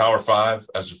play in the Power 5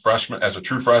 as a freshman, as a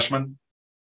true freshman,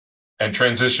 and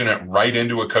transition it right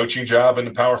into a coaching job in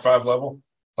the Power 5 level.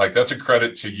 Like, that's a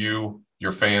credit to you,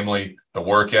 your family, the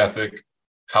work ethic,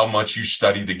 how much you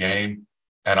study the game.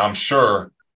 And I'm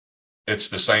sure it's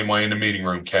the same way in the meeting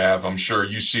room, Cav. I'm sure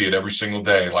you see it every single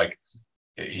day. Like,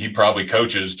 he probably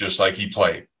coaches just like he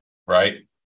played, right?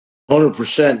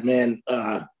 100%, man.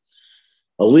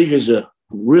 Alique is a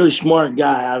really smart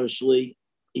guy, obviously.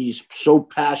 He's so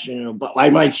passionate about,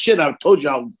 like, I've told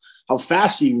you how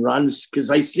fast he runs, because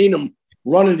I seen him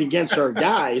running against our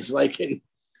guys, like in,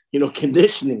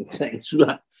 conditioning things.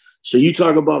 So you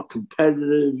talk about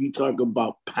competitive, you talk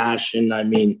about passion. I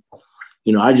mean,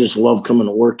 I just love coming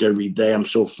to work every day. I'm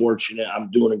so fortunate.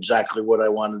 I'm doing exactly what I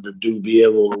wanted to do, be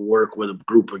able to work with a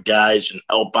group of guys and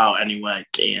help out any way I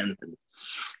can. And,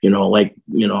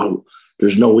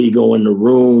 there's no ego in the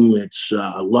room. It's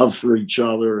love for each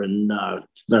other, and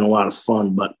it's been a lot of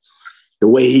fun. But the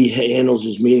way he handles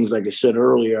his meetings, like I said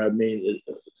earlier, I mean,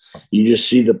 you just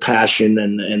see the passion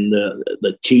and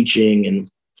the teaching.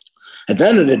 And at the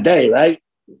end of the day, right,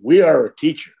 we are a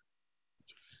teacher.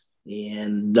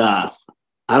 And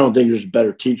I don't think there's a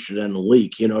better teacher than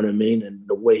Alique, you know what I mean? And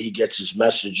the way he gets his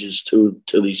messages to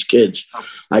these kids.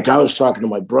 Like I was talking to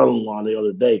my brother-in-law the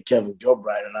other day, Kevin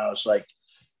Gilbride, and I was like,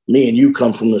 me and you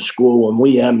come from the school. When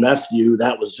we MF'd you,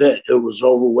 that was it. It was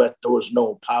over with. There was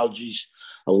no apologies.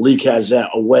 Alique has that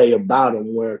a way about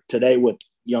him where today with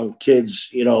young kids,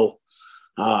 you know,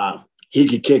 he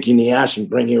could kick you in the ass and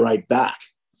bring you right back.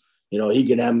 You know, he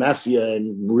can MF you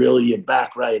and reel you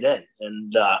back right in.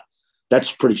 And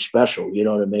that's pretty special. You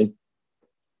know what I mean?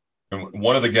 And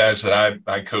one of the guys that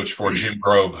I coached for, Jim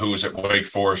Grove, who was at Wake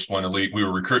Forest when we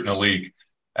were recruiting a league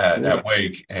at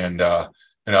Wake. And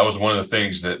that was one of the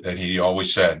things that he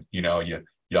always said, you know, you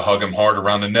hug him hard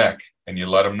around the neck and you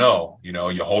let him know, you know,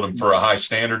 you hold him for a high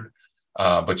standard,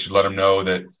 but you let him know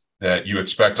that you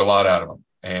expect a lot out of him.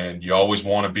 And you always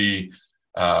want to be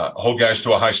hold guys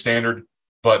to a high standard,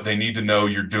 but they need to know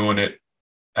you're doing it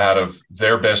out of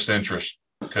their best interest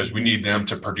because we need them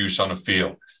to produce on the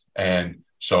field. And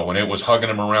so when it was hugging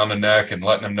them around the neck and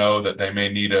letting them know that they may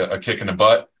need a kick in the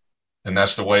butt, and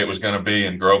that's the way it was going to be.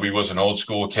 And Grovey was an old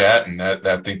school cat. And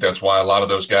I think that's why a lot of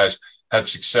those guys had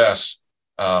success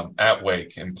at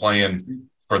Wake and playing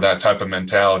for that type of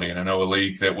mentality. And I know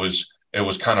Alique, it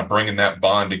was kind of bringing that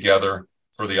bond together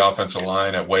for the offensive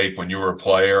line at Wake when you were a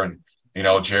player. And, you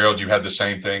know, Gerald, you had the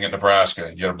same thing at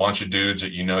Nebraska. You had a bunch of dudes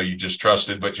that, you know, you just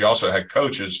trusted, but you also had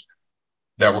coaches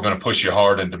that were going to push you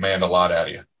hard and demand a lot out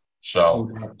of you. So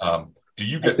do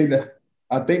you get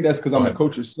 – I think that's because I'm a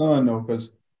coach's son, though, because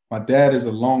my dad is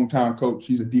a longtime coach.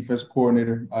 He's a defensive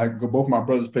coordinator. Both my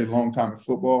brothers played a long time in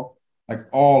football. Like,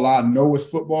 all I know is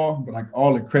football, but, like,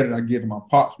 all the credit I give to my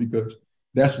pops because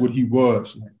that's what he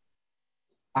was. Like,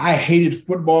 I hated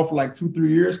football for, like, 2-3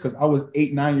 years because I was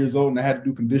 8-9 years old and I had to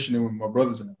do conditioning with my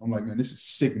brothers. And I'm like, man, this is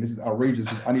sick and this is outrageous.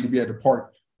 I need to be at the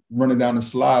park running down the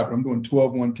slide, but I'm doing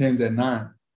 12 110s at 9,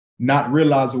 not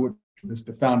realizing what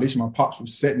the foundation my pops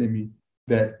was setting in me,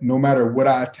 that no matter what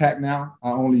I attack now,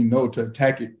 I only know to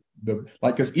attack it.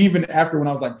 Because even after when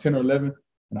I was like 10 or 11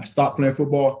 and I stopped playing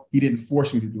football, he didn't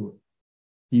force me to do it.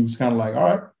 He was kind of like, all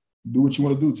right, do what you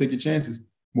want to do, take your chances.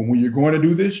 But when you're going to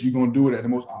do this, you're going to do it at the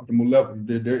most optimal level.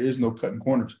 There is no cutting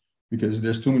corners because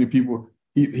there's too many people.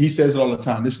 He says it all the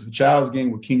time. This is a child's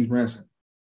game with King's ransom.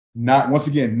 Not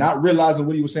realizing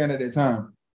what he was saying at that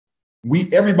time.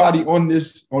 Everybody on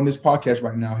this podcast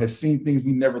right now has seen things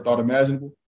we never thought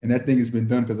imaginable, and that thing has been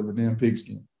done because of a damn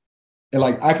pigskin. And,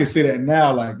 like, I can say that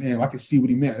now, like, damn, I can see what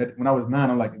he meant. When I was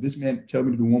 9, I'm like, if this man tell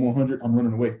me to do 1 more 100, I'm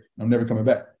running away. I'm never coming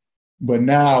back. But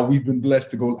now we've been blessed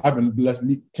to go. I've been blessed.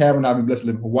 Cavanaugh, I've been blessed to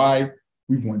live in Hawaii.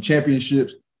 We've won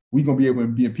championships. We're going to be able to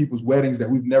be in people's weddings that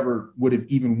we've never would have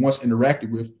even once interacted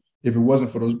with if it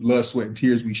wasn't for those blood, sweat, and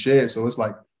tears we shed. So it's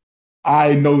like,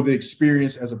 I know the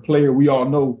experience as a player. We all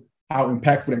know how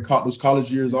impactful those college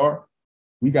years are.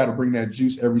 We got to bring that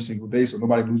juice every single day so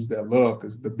nobody loses that love,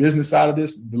 because the business side of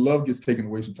this, the love gets taken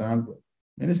away sometimes. But,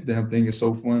 man, this damn thing is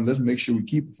so fun. Let's make sure we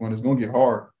keep it fun. It's going to get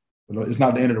hard, but it's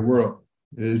not the end of the world.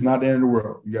 It's not the end of the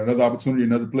world. You got another opportunity,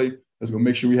 another play. Let's go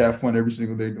make sure we have fun every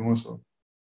single day doing so.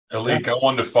 Alique, I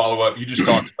wanted to follow up. You just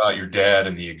talked about your dad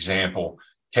and the example.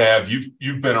 Cav,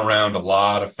 you've been around a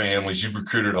lot of families. You've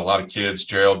recruited a lot of kids.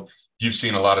 Gerald, you've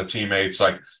seen a lot of teammates.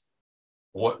 Like,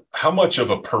 how much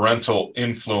of a parental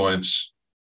influence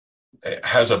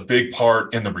has a big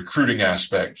part in the recruiting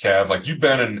aspect, Cav? Like, you've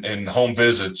been in home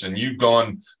visits and you've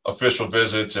gone official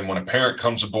visits, and when a parent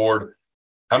comes aboard,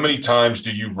 how many times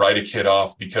do you write a kid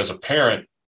off because a parent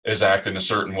is acting a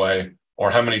certain way?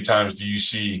 Or how many times do you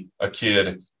see a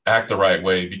kid act the right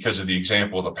way because of the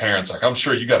example of the parents? Like, I'm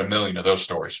sure you got a million of those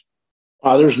stories.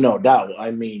 There's no doubt.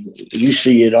 I mean, you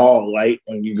see it all, right?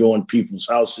 When you go in people's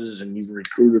houses and you've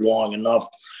recruited long enough,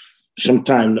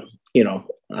 sometimes, you know,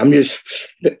 I'm just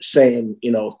saying,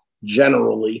 you know,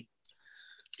 generally,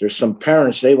 there's some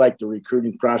parents, they like the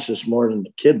recruiting process more than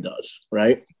the kid does,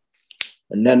 right?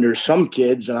 And then there's some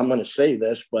kids, and I'm going to say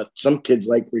this, but some kids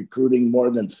like recruiting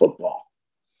more than football.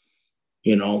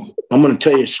 You know, I'm going to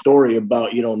tell you a story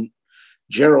about, you know,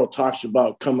 Gerald talks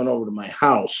about coming over to my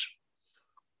house.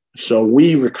 So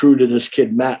we recruited this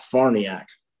kid, Matt Farniak,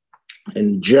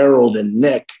 and Gerald and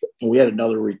Nick, and we had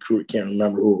another recruit, can't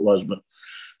remember who it was, but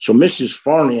so Mrs.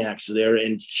 Farniak's there,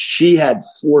 and she had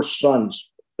 4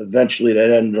 sons eventually that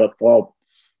ended up all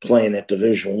playing at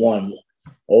Division I.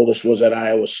 Oldest was at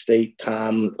Iowa State.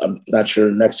 Tom, I'm not sure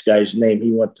the next guy's name.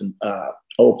 He went to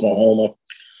Oklahoma.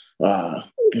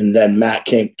 And then Matt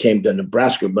came to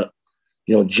Nebraska. But,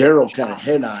 you know, Gerald kind of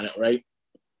hit on it, right?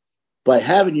 By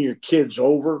having your kids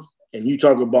over, and you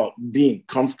talk about being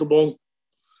comfortable,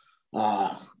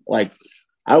 like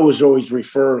I was always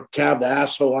refer Cav the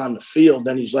asshole on the field,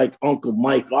 then he's like Uncle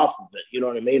Mike off of it, you know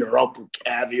what I mean, or Uncle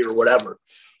Cavy or whatever.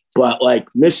 But like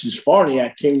Mrs.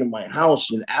 Farniak came to my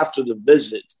house, and after the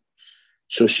visit,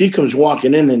 so she comes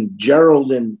walking in, and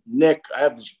Gerald and Nick, I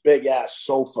have this big ass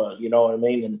sofa, you know what I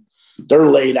mean, and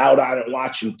they're laid out on it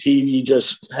watching TV,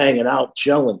 just hanging out,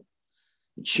 chilling.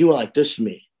 And she went like this to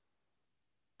me,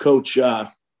 Coach, I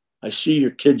see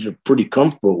your kids are pretty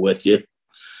comfortable with you,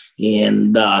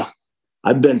 and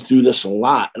I've been through this a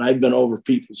lot, and I've been over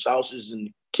people's houses, and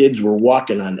the kids were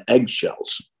walking on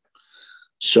eggshells.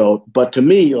 So, but to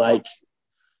me, like,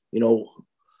 you know,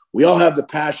 we all have the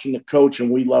passion to coach,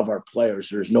 and we love our players.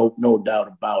 There's no doubt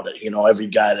about it. You know, every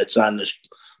guy that's on this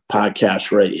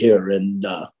podcast right here, and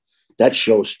that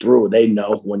shows through. They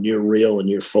know when you're real and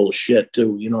you're full of shit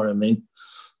too. You know what I mean?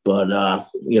 But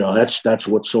you know, that's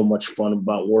what's so much fun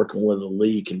about working with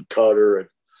Alique and Cutter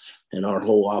and our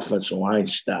whole offensive line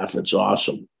staff. It's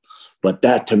awesome. But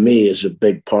that to me is a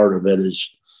big part of it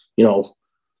is, you know,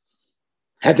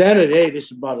 at the end of the day, this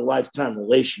is about a lifetime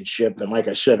relationship. And like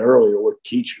I said earlier, we're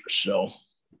teachers. So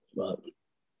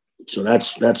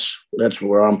that's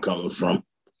where I'm coming from.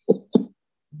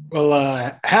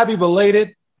 Well, happy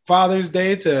belated Father's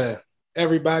Day to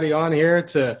everybody on here,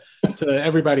 to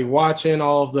everybody watching,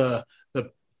 all of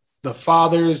the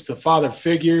fathers, the father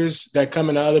figures that come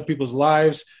into other people's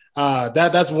lives.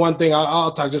 That's one thing.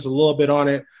 I'll talk just a little bit on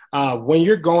it. When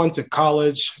you're going to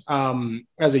college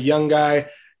as a young guy,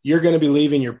 you're going to be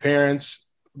leaving your parents,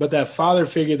 but that father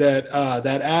figure,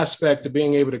 that aspect of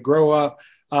being able to grow up,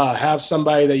 have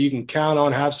somebody that you can count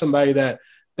on, have somebody that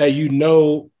you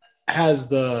know has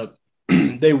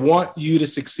they want you to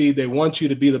succeed. They want you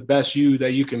to be the best you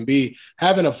that you can be.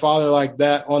 Having a father like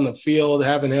that on the field,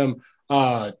 having him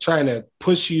trying to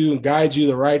push you and guide you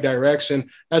the right direction,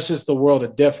 that's just the world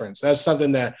of difference. That's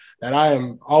something that I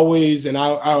am always, and I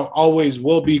always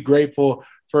will be grateful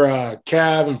for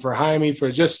Cav and for Jaime for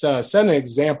just setting an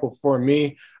example for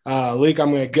me. Alique,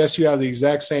 I'm going to guess you have the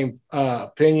exact same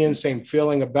opinion, same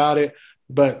feeling about it,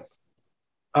 but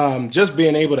just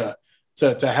being able to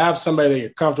have somebody that you're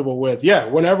comfortable with. Yeah,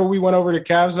 whenever we went over to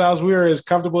Cav's house, we were as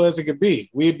comfortable as it could be.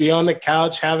 We'd be on the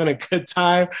couch having a good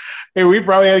time, and we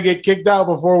probably had to get kicked out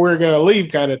before we were going to leave,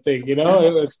 kind of thing. You know,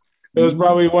 it was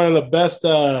probably one of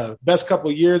the best couple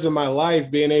of years of my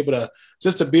life, being able to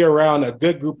just to be around a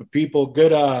good group of people,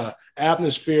 good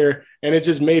atmosphere, and it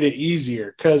just made it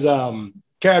easier. Because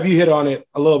Cav, you hit on it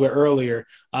a little bit earlier.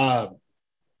 As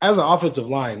an offensive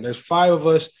line, there's 5 of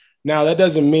us. Now, that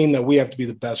doesn't mean that we have to be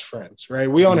the best friends, right?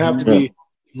 We don't have to be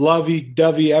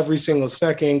lovey-dovey every single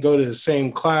second, go to the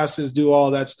same classes, do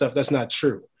all that stuff. That's not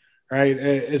true, right?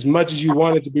 As much as you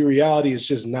want it to be reality, it's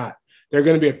just not. There are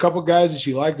going to be a couple guys that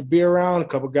you like to be around, a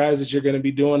couple guys that you're going to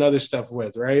be doing other stuff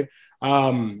with, right?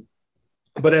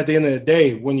 But at the end of the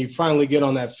day, when you finally get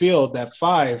on that field, that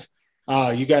 5,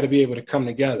 you got to be able to come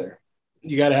together.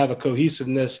 You got to have a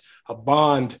cohesiveness, a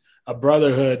bond, a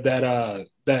brotherhood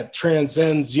that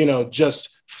transcends, you know, just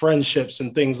friendships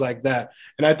and things like that.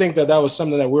 And I think that was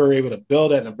something that we were able to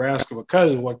build at Nebraska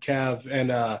because of what Cav and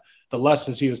the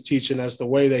lessons he was teaching us, the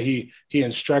way that he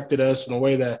instructed us, and the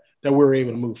way that we were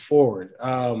able to move forward.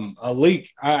 Alique,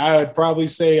 I would probably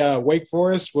say Wake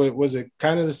Forest. Was it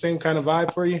kind of the same kind of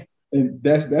vibe for you? And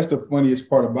that's the funniest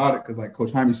part about it, because like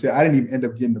Coach Jaime said, I didn't even end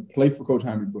up getting to play for Coach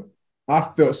Jaime, but I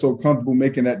felt so comfortable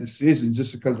making that decision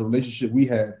just because of the relationship we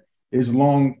had. It's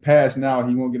long past now,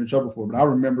 he won't get in trouble for it. But I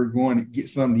remember going to get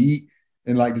something to eat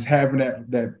and like just having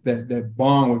that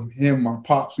bond with him, my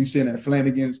pops. We sitting at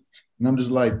Flanagan's, and I'm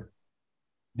just like,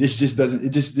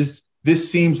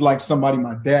 this seems like somebody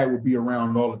my dad would be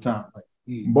around all the time. Like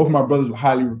both of my brothers were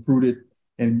highly recruited,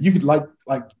 and you could like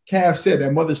Cav said,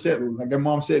 that mother said, like that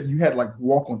mom said, you had to like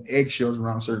walk on eggshells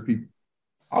around certain people.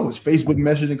 I was Facebook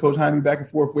messaging Coach Jaime back and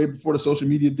forth way before the social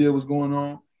media deal was going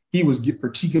on. He was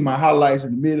critiquing my highlights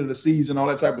in the middle of the season, all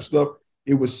that type of stuff.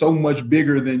 It was so much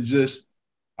bigger than just,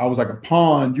 I was like a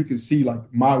pawn. You can see like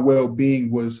my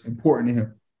well-being was important to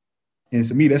him. And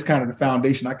to me, that's kind of the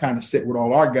foundation I kind of set with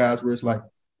all our guys, where it's like,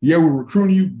 yeah, we're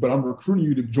recruiting you, but I'm recruiting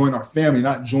you to join our family,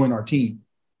 not join our team.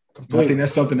 I think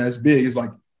that's something that's big. It's like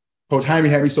Coach Jaime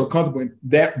had me so comfortable, and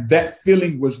that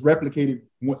feeling was replicated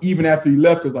even after he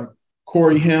left, because like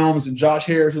Corey Helms and Josh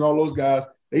Harris and all those guys,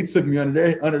 they took me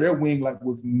under their wing like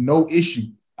with no issue.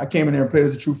 I came in there and played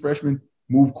as a true freshman,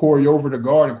 moved Corey over to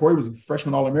guard, and Corey was a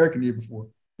freshman All-American the year before.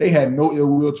 They had no ill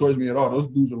will towards me at all. Those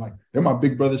dudes are like, they're my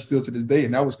big brothers still to this day,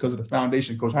 and that was because of the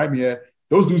foundation Coach Jaime had.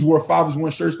 Those dudes wore Fathers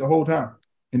One shirts the whole time.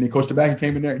 And then Coach Tabaki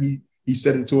came in there, and he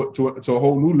set it to a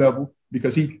whole new level,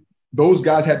 because those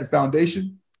guys had the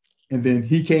foundation, and then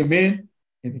he came in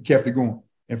and he kept it going.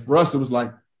 And for us, it was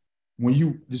like, when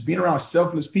you just being around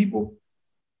selfless people,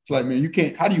 it's like, man, you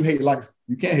can't, how do you hate life?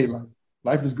 You can't hate life.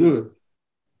 Life is good.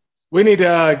 We need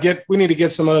to get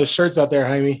some other shirts out there,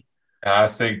 Jaime. I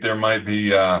think there might be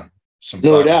some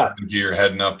fun gear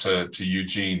heading up to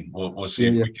Eugene. We'll see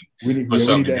if we can put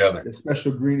something together. A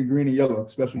special green and yellow.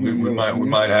 We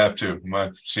might have to. We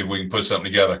might see if we can put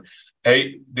something together.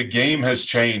 Hey, the game has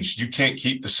changed. You can't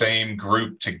keep the same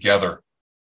group together.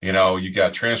 You know, you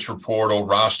got transfer portal,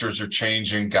 rosters are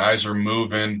changing, guys are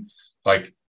moving.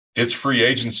 Like, it's free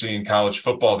agency in college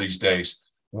football these days.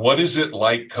 What is it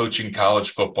like coaching college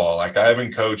football? Like, I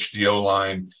haven't coached the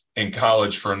O-line in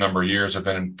college for a number of years. I've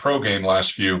been in pro game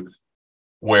last few,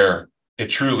 where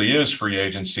it truly is free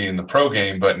agency in the pro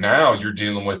game, but now you're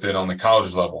dealing with it on the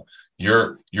college level.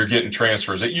 You're getting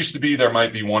transfers. It used to be there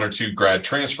might be one or two grad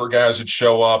transfer guys that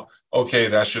show up. Okay,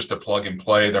 that's just a plug and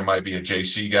play. There might be a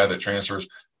JC guy that transfers.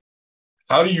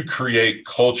 How do you create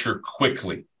culture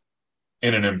quickly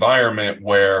in an environment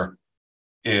where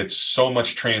it's so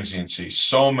much transiency,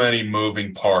 so many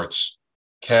moving parts?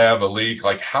 Cav, Alique,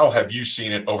 like, how have you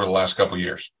seen it over the last couple of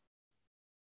years?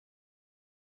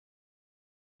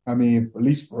 I mean, at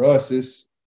least for us, it's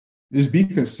be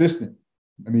consistent.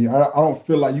 I mean, I don't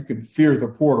feel like you can fear the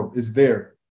portal. It's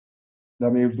there.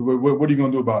 I mean, what are you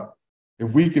going to do about it?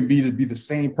 If we can be the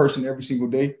same person every single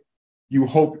day, you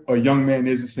hope a young man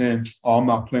isn't saying, oh, I'm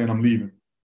not playing, I'm leaving.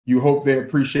 You hope they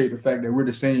appreciate the fact that we're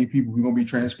the same people. We're going to be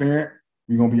transparent,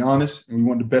 we're going to be honest, and we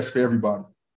want the best for everybody.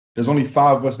 There's only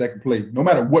 5 of us that can play. No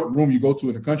matter what room you go to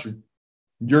in the country,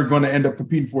 you're going to end up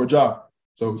competing for a job.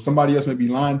 So somebody else may be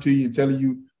lying to you and telling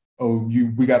you, oh,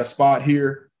 we got a spot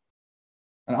here.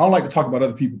 And I don't like to talk about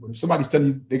other people, but if somebody's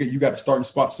telling you you got a starting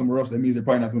spot somewhere else, that means they're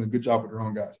probably not doing a good job with their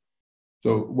own guys.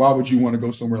 So why would you want to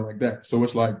go somewhere like that? So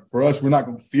it's like, for us, we're not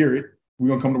going to fear it. We're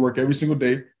going to come to work every single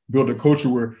day, build a culture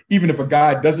where even if a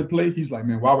guy doesn't play, he's like,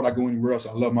 man, why would I go anywhere else?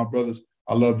 I love my brothers.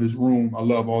 I love this room. I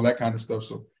love all that kind of stuff.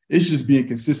 So it's just being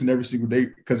consistent every single day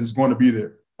because it's going to be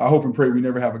there. I hope and pray we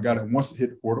never have a guy that wants to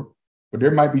hit the portal, but there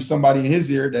might be somebody in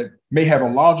his ear that may have a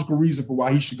logical reason for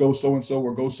why he should go so-and-so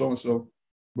or go so-and-so.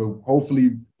 But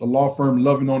hopefully the law firm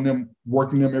loving on them,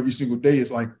 working them every single day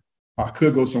is like, I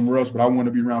could go somewhere else, but I want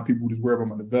to be around people who just worry about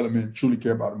my development and truly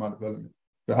care about my development.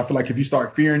 But I feel like if you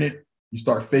start fearing it, you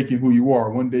start faking who you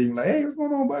are. One day you're like, hey, what's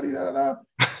going on, buddy? Da, da,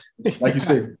 da. Like you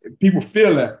said, people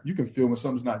feel that. You can feel when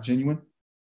something's not genuine.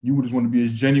 You would just want to be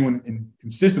as genuine and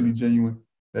consistently genuine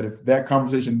that if that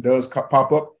conversation does pop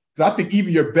up, because I think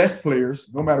even your best players,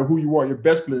 no matter who you are, your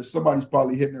best players, somebody's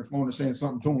probably hitting their phone and saying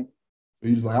something to them. So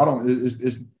you're just like,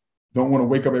 don't want to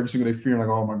wake up every single day fearing like,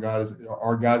 oh my God,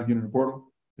 our guys getting in the portal?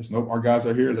 Nope, our guys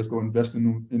are here. Let's go invest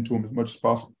into them as much as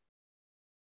possible.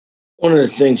 One of the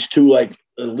things too, like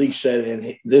Alique said,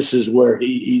 and this is where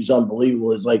he's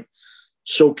unbelievable, is like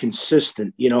so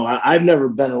consistent. You know, I've never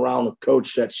been around a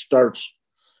coach that starts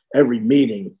every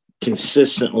meeting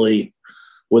consistently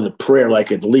with a prayer like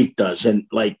Alique does. And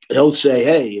like, he'll say,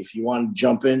 hey, if you want to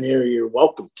jump in here, you're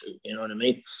welcome to, you know what I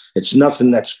mean? It's nothing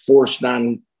that's forced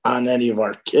on any of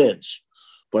our kids.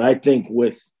 But I think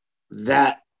with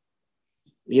that,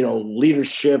 you know,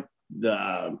 leadership,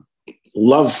 the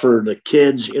love for the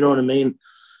kids, you know what I mean?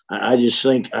 I just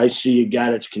think I see a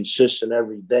guy that's consistent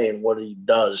every day in what he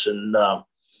does. And,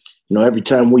 you know, every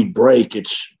time we break,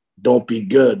 it's don't be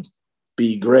good,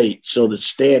 be great. So the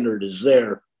standard is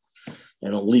there.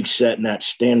 And Alique setting that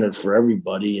standard for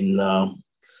everybody. And,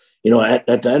 you know, at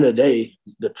the end of the day,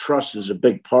 the trust is a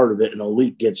big part of it. And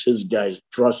Alique gets his guys to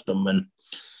trust him. And,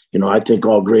 you know, I think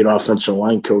all great offensive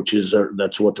line coaches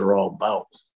that's what they're all about.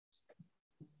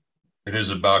 It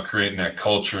is about creating that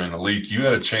culture. And Alique, you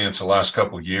had a chance the last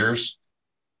couple of years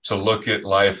to look at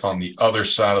life on the other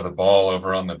side of the ball,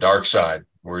 over on the dark side,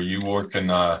 where you working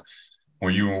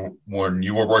when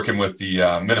you were working with the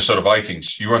Minnesota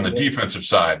Vikings. You were on the defensive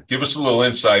side. Give us a little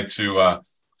insight to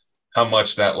how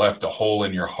much that left a hole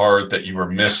in your heart that you were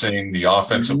missing, the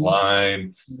offensive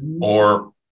line,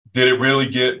 or did it really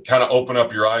kind of open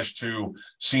up your eyes to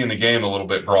seeing the game a little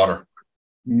bit broader?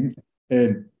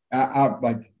 And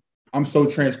I'm so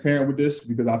transparent with this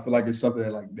because I feel like it's something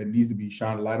that needs to be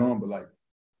shined a light on. But like,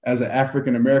 as an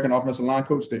African-American offensive line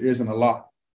coach, there isn't a lot.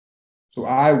 So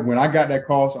when I got that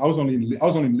call, so I was only in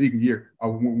the league a year. I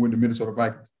went with the Minnesota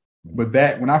Vikings. But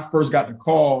when I first got the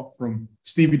call from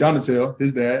Stevie Donatel,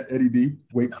 his dad, Eddie D,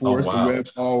 Wake Forest, the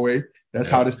Webbs, all the way. That's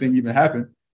how this thing even happened.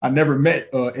 I never met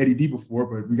Eddie D before,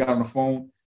 but we got on the phone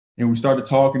and we started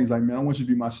talking. He's like, man, I want you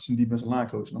to be my assistant defensive line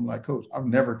coach. And I'm like, Coach, I've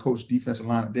never coached defensive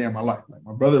line a day in my life. Like,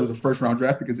 my brother was a first-round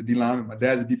draft pick as a D lineman. My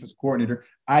dad's a defensive coordinator.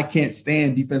 I can't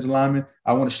stand defensive linemen.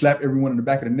 I want to slap everyone in the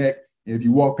back of the neck. And if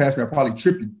you walk past me, I'll probably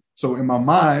trip you. So in my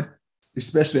mind,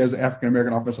 especially as an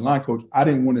African-American offensive line coach, I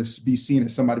didn't want to be seen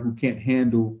as somebody who can't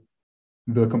handle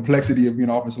the complexity of being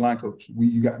an offensive line coach.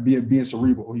 You got being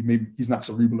cerebral. He's not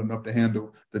cerebral enough to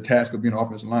handle the task of being an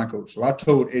offensive line coach. So I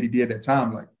told Eddie D at that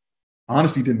time, like, I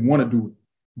honestly didn't want to do it.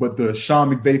 But the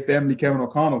Sean McVay family, Kevin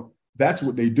O'Connell, that's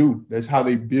what they do. That's how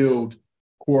they build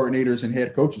coordinators and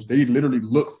head coaches. They literally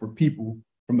look for people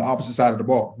from the opposite side of the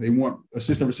ball. They want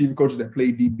assistant receiver coaches that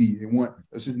play DB. They want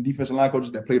assistant defensive line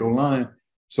coaches that played O-line.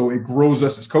 So it grows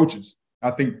us as coaches. I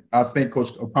think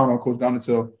Coach O'Connell and Coach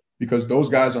Donatel, because those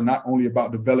guys are not only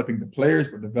about developing the players,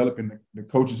 but developing the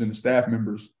coaches and the staff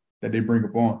members that they bring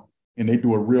up on. And they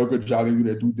do a real good job. They do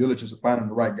their due diligence of finding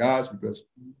the right guys, because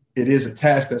it is a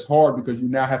task that's hard, because you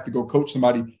now have to go coach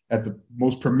somebody at the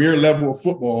most premier level of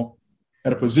football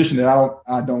at a position that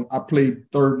I played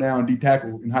third down D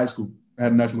tackle in high school. I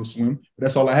had a nice little swim, but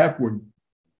that's all I have for you.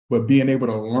 But being able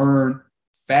to learn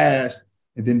fast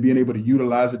and then being able to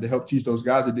utilize it to help teach those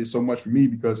guys, it did so much for me,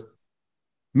 because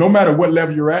no matter what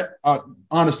level you're at,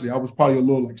 honestly, I was probably a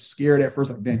little like scared at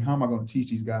first, like, dang, how am I going to teach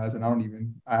these guys? And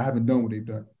I haven't done what they've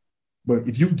done. But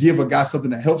if you give a guy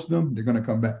something that helps them, they're going to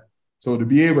come back. So to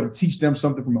be able to teach them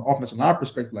something from an offensive line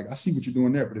perspective, like, I see what you're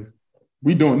doing there, but if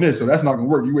we doing this, so that's not going to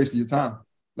work. You wasting your time.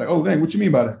 Like, oh, dang, what you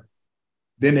mean by that?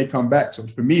 Then they come back. So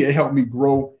for me, it helped me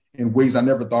grow in ways I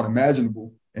never thought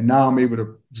imaginable. And now I'm able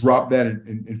to drop that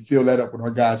and fill that up with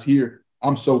our guys here.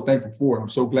 I'm so thankful for it. I'm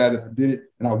so glad that I did it.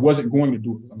 And I wasn't going to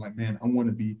do it. I'm like, man, I want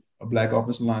to be a Black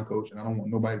offensive line coach, and I don't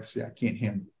want nobody to say I can't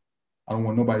handle it. I don't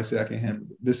want nobody to say I can't handle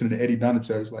it. Listening to Eddie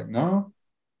Donatel, he's like, no,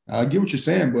 I get what you're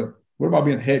saying, but what about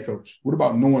being a head coach? What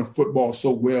about knowing football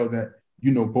so well that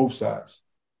you know both sides?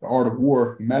 The art of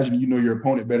war. Imagine you know your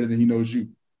opponent better than he knows you.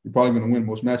 You're probably going to win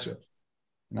most matchups.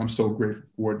 And I'm so grateful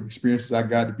for the experiences I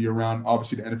got to be around,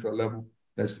 obviously, the NFL level.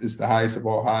 It's the highest of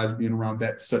all highs, being around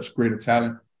that such greater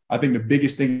talent. I think the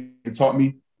biggest thing it taught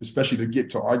me, especially to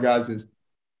get to our guys, is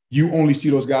you only see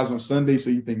those guys on Sunday, so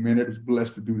you think, man, they're just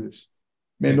blessed to do this.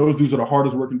 Man, those dudes are the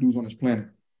hardest working dudes on this planet.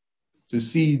 To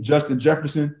see Justin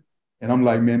Jefferson, and I'm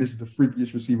like, man, this is the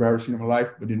freakiest receiver I've ever seen in my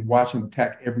life. But then watch him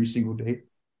attack every single day.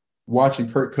 Watching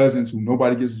Kirk Cousins, who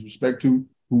nobody gives his respect to,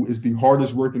 who is the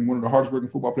hardest working, one of the hardest working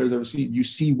football players I've ever seen. You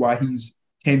see why he's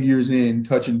 10 years in,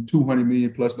 touching $200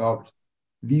 million plus.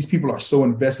 These people are so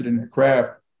invested in their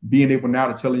craft, being able now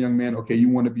to tell a young man, okay, you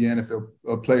want to be an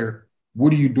NFL player.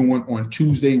 What are you doing on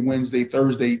Tuesday, Wednesday,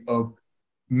 Thursday of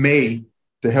May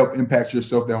to help impact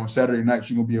yourself, that on Saturday night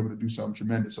you're going to be able to do something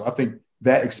tremendous? So I think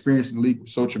that experience in the league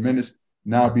was so tremendous.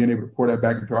 Now being able to pour that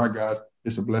back into our guys,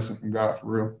 it's a blessing from God, for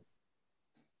real.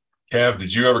 Cav,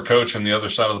 did you ever coach on the other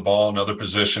side of the ball, another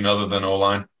position other than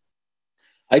O-line?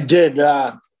 I did.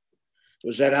 It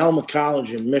was at Alma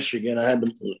College in Michigan. I had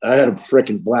a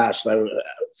freaking blast.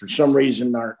 For some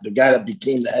reason, the guy that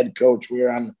became the head coach, we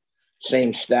were on the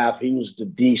same staff. He was the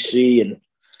DC, and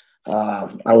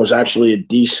I was actually a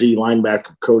DC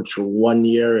linebacker coach for 1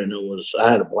 year, and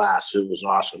I had a blast. It was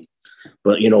awesome.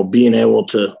 But, being able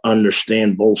to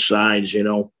understand both sides,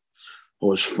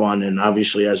 was fun. And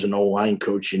obviously, as an O-line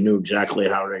coach, you knew exactly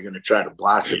how they're going to try to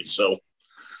block it. So,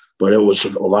 but it was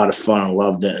a lot of fun. I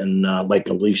loved it. And like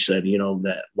Alique said,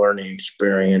 that learning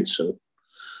experience, and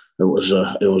it was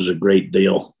a great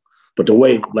deal. But the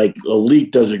way, like,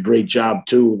 Alique does a great job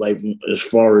too, like as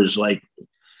far as like,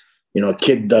 a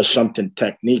kid does something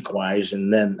technique wise,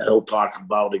 and then he'll talk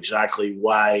about exactly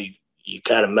why you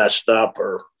kind of messed up,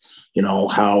 or,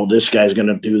 how this guy's going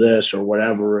to do this or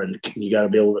whatever. And you got to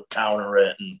be able to counter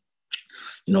it.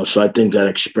 And, so I think that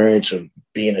experience of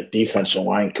being a defensive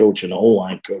line coach and an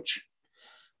O-line coach,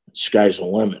 the sky's the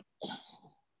limit.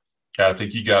 Yeah, I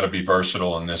think you got to be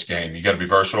versatile in this game. You got to be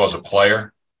versatile as a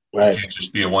player. Right. You can't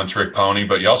just be a one-trick pony,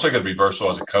 but you also got to be versatile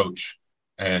as a coach.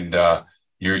 And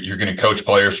you're going to coach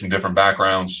players from different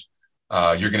backgrounds.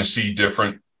 You're going to see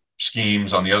different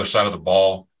schemes on the other side of the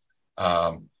ball.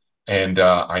 And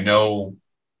I know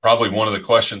probably one of the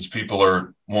questions people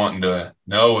are wanting to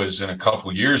know is, in a couple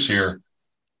of years here,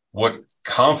 what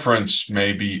conference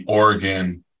maybe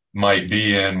Oregon might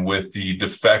be in with the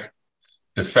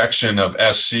defection of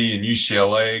SC and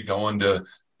UCLA going to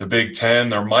the Big Ten.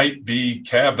 There might be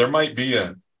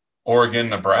a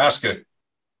Oregon-Nebraska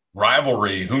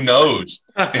rivalry. Who knows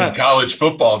in college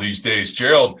football these days?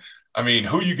 Gerald, I mean,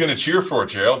 who are you going to cheer for,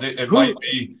 Gerald? It might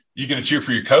be you going to cheer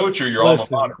for your coach or your alma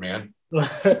mater, man.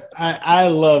 I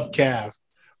love Cav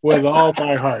with all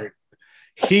my heart.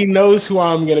 He knows who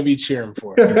I'm going to be cheering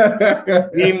for.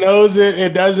 He knows it.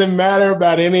 It doesn't matter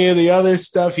about any of the other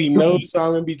stuff. He knows who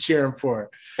I'm going to be cheering for.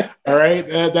 All right,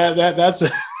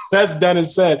 that's done and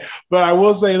said. But I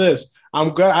will say this: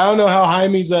 I'm good. I don't know how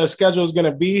Jaime's schedule is going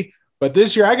to be, But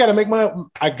this year, I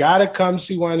got to come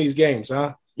see one of these games,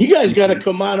 huh? You guys got to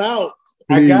come on out.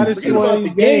 I got to see one of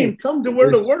these games. Come to where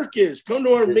the work is. Come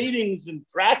to our meetings and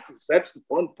practice. That's the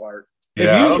fun part.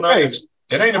 Yeah, I don't know. It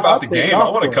ain't about the game. I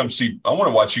want to come see. I want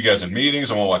to watch you guys in meetings.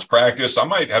 I want to watch practice. I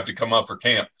might have to come up for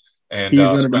camp and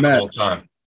spend a little time.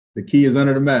 The key is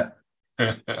under the mat.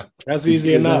 That's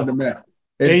easy enough.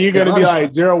 And you're going to be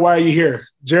like, Gerald, why are you here?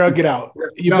 Gerald, get out.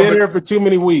 You've been here for too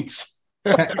many weeks.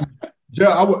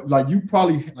 Gerald,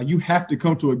 you have to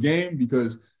come to a game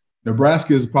because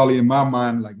Nebraska is probably in my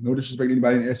mind, like no disrespect to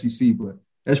anybody in the SEC, but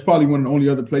that's probably one of the only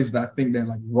other places that I think that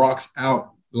like rocks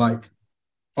out like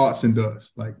Autzen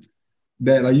does. Like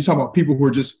that, like you talk about people who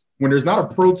are just when there's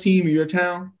not a pro team in your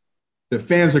town, the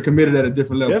fans are committed at a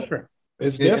different level.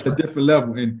 It's different. At a different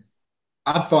level. And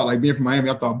I thought like being from Miami,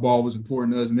 I thought ball was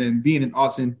important to us. And then being in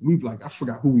Autzen, I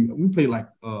forgot who we played like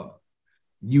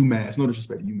UMass, no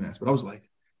disrespect to UMass, but I was like,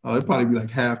 it'd probably be like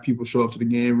half people show up to the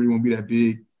game, really won't be that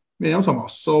big. Man, I'm talking about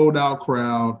sold out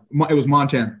crowd. It was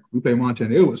Montana. We played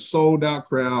Montana. It was sold out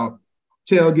crowd,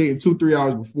 tailgating 2-3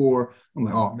 hours before. I'm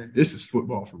like, oh man, this is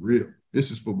football for real.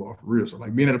 So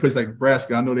like being at a place like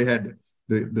Nebraska, I know they had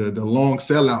the long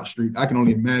sellout streak. I can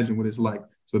only imagine what it's like.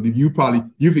 So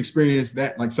you've experienced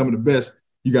that, like some of the best.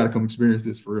 You got to come experience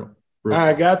this for real.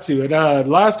 I got to. And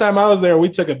last time I was there, we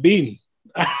took a beating.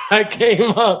 I came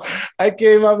up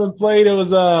and played. It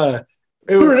was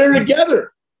we were there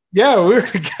together. Yeah, we were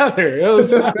together. It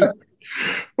was nice.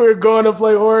 We were going to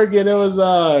play Oregon. It was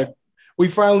we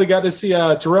finally got to see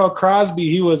Terrell Crosby.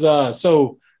 He was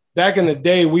so back in the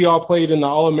day, we all played in the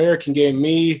All-American game.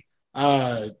 Me,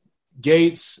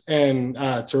 Gates, and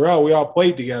Terrell, we all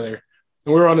played together.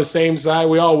 And we were on the same side.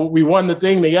 We won the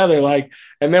thing together.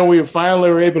 And then we finally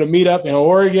were able to meet up in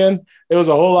Oregon. It was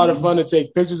a whole lot of fun to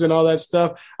take pictures and all that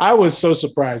stuff. I was so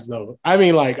surprised though. I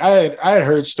mean, like I had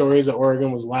heard stories that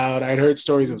Oregon was loud. I had heard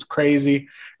stories it was crazy.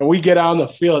 And we get out on the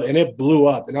field and it blew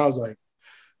up. And I was like,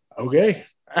 okay,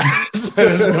 so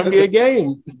there's going to be a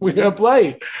game. We're going to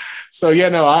play. So yeah,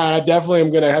 no, I definitely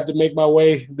am going to have to make my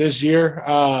way this year.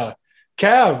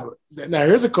 Cav, now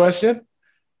here's a question.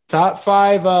 Top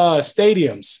 5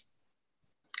 stadiums.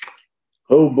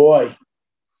 Oh, boy.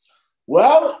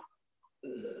 Well,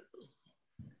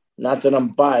 not that I'm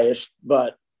biased,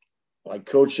 but I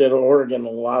coached at Oregon a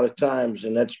lot of times,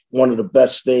 and that's one of the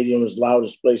best stadiums,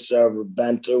 loudest place I've ever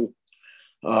been to.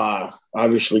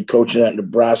 Obviously, coaching at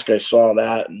Nebraska, I saw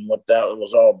that and what that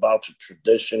was all about, the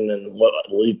tradition and what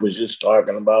Alique was just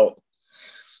talking about.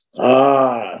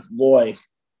 Boy.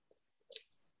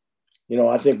 You know,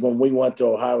 I think when we went to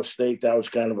Ohio State, that was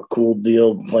kind of a cool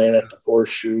deal, playing at the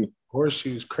Horseshoe.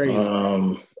 Horseshoe's crazy.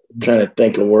 Trying to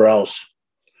think of where else.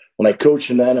 When I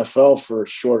coached in the NFL for a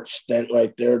short stint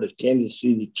right there, the Kansas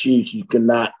City Chiefs,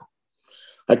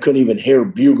 I couldn't even hear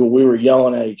bugle. We were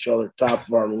yelling at each other top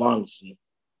of our lungs and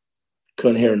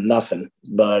couldn't hear nothing.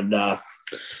 But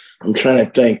I'm trying to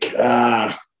think.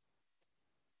 And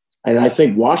I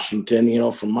think Washington, you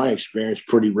know, from my experience,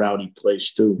 pretty rowdy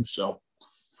place too. So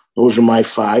those are my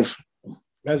 5.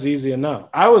 That's easy enough.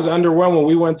 I was underwhelmed when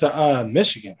we went to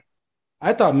Michigan.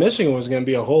 I thought Michigan was going to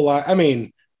be a whole lot. I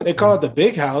mean, they call it the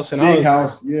big house. And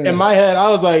in my head, I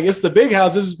was like, it's the big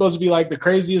house. This is supposed to be like the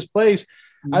craziest place.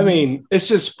 Mm-hmm. I mean, it's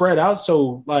just spread out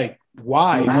so like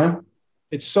wide. Mm-hmm.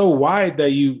 It's so wide that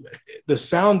the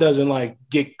sound doesn't like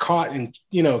get caught and,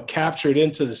 you know, captured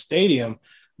into the stadium.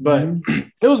 But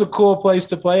it was a cool place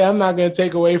to play. I'm not going to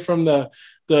take away from the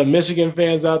Michigan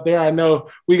fans out there. I know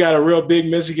we got a real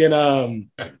big Michigan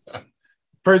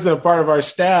person, a part of our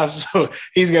staff, so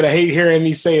he's going to hate hearing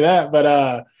me say that.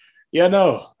 But,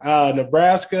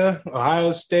 Nebraska,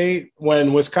 Ohio State,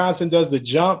 when Wisconsin does the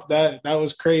jump, that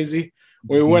was crazy.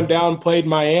 When we went down and played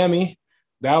Miami,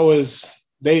 that was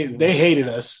they hated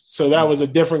us. So that was a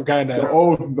different kind of –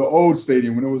 the old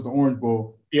stadium when it was the Orange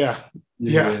Bowl. Yeah.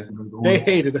 They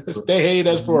hated us. They hated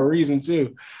us for a reason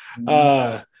too.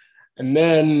 And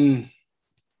then,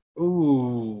 I'd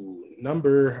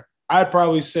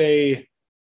probably say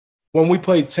when we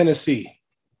played Tennessee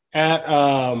at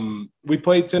what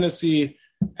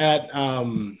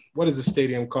is the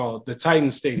stadium called? The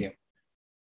Titans Stadium.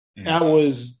 That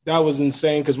was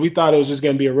insane because we thought it was just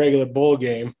going to be a regular bowl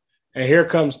game. And here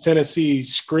comes Tennessee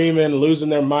screaming, losing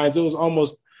their minds. It was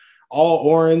almost all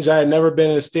orange. I had never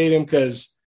been in a stadium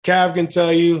because Cav can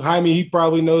tell you, Jaime, he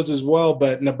probably knows as well,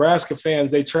 but Nebraska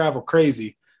fans, they travel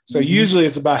crazy. So usually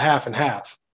it's about half and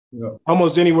half,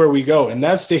 almost anywhere we go. And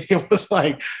that stadium was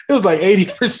like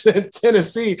 80%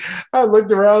 Tennessee. I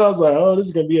looked around, I was like, oh, this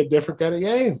is going to be a different kind of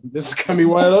game. This is going to be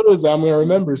one of those I'm going to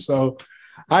remember. So,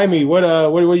 Jaime, what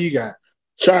you got?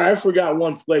 Sorry, I forgot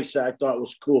one place that I thought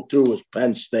was cool too was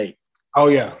Penn State. Oh,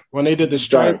 yeah. When they did the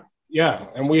stripe, yeah.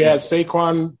 And we had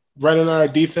Saquon running our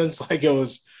defense like it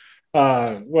was,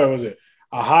 what was it?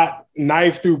 A hot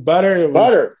knife through butter.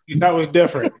 That was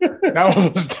different. That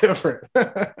one was different.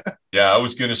 Yeah, I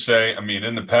was going to say, I mean,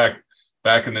 in the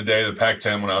back in the day, the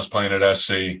Pac-10 when I was playing at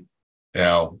SC, you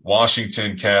know,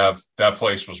 Washington, Cav, that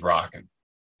place was rocking.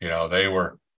 You know,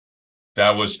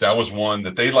 that was one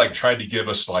that they like tried to give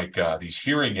us like these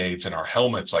hearing aids in our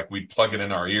helmets, like we'd plug it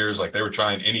in our ears, like they were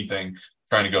trying anything,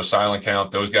 trying to go silent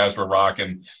count. Those guys were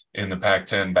rocking in the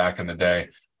Pac-10 back in the day.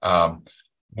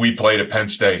 We played at Penn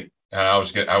State, and I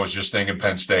was just thinking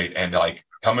Penn State, and like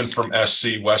coming from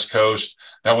SC West Coast,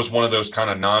 that was one of those kind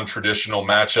of non-traditional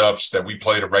matchups that we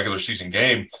played a regular season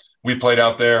game. We played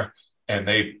out there, and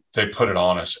they put it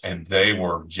on us, and they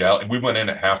were yelling. We went in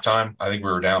at halftime. I think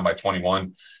we were down by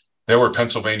 21. There were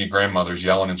Pennsylvania grandmothers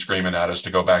yelling and screaming at us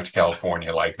to go back to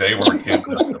California. Like they were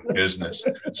giving us the business.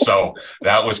 So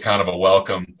that was kind of a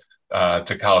welcome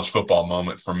to college football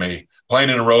moment for me. Playing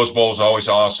in a Rose Bowl is always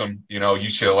awesome. You know,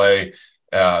 UCLA,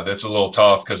 that's a little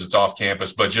tough because it's off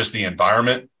campus, but just the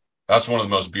environment, that's one of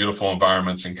the most beautiful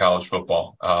environments in college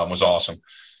football, was awesome.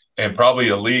 And probably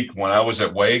Alique, when I was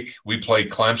at Wake, we played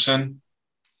Clemson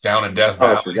down in Death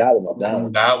Valley. I forgot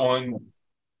about that one.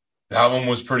 That one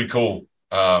was pretty cool.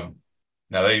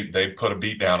 Now they put a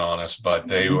beat down on us, but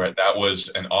that was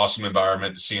an awesome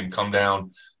environment to see them come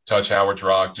down, touch Howard's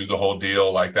Rock, do the whole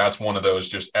deal. Like that's one of those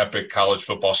just epic college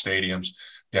football stadiums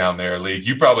down there. League,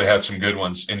 you probably had some good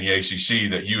ones in the ACC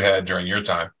that you had during your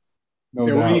time. No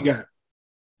doubt. What you got?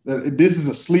 This is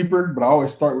a sleeper, but I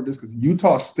always start with this because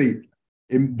Utah State,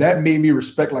 that made me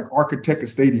respect like Architect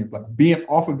Stadium, like being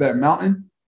off of that mountain.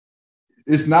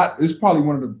 It's probably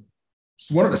one of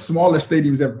the smallest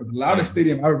stadiums ever, but the loudest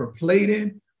stadium I ever played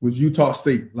in was Utah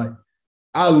State. Like,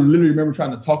 I literally remember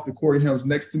trying to talk to Corey Helms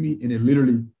next to me, and it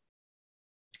literally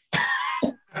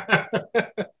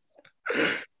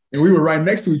and we were right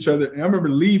next to each other. And I remember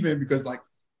leaving because, like,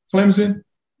 Clemson,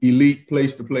 elite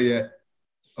place to play at.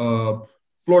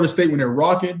 Florida State, when they're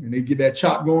rocking and they get that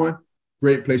chop going,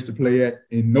 great place to play at.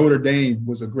 And Notre Dame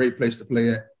was a great place to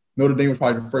play at. Notre Dame was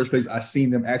probably the first place I seen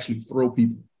them actually throw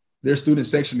people. Their student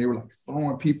section, they were like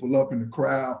throwing people up in the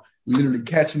crowd, literally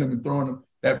catching them and throwing them.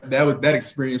 That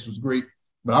experience was great.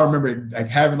 But I remember like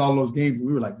having all those games, and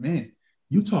we were like, man,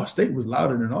 Utah State was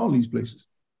louder than all these places.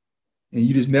 And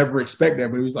you just never expect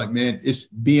that. But it was like, man, it's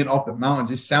being off the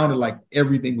mountains. It sounded like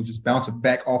everything was just bouncing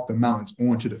back off the mountains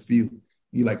onto the field.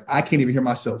 You're like, I can't even hear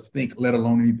myself think, let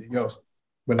alone anything else.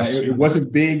 But like, it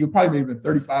wasn't big. It probably maybe been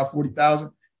 35,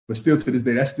 40,000. But still to this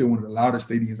day, that's still one of the loudest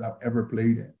stadiums I've ever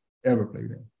played in.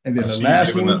 And then the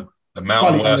last one. The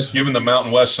Mountain West, giving the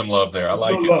Mountain West some love there. I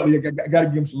like it. Love. Yeah, I got to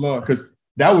give him some love because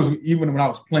that was even when I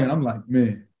was playing. I'm like,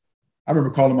 man, I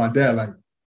remember calling my dad like,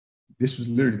 this was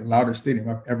literally the loudest stadium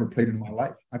I've ever played in my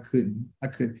life. I couldn't.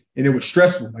 And it was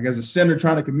stressful. Like as a center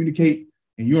trying to communicate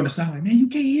and you're on the side like, man, you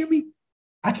can't hear me.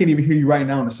 I can't even hear you right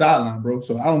now on the sideline, bro.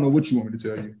 So I don't know what you want me to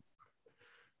tell you.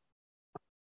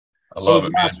 I love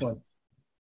it, man.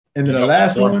 And then the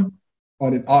last one,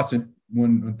 then Austin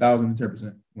won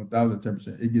 1,010%.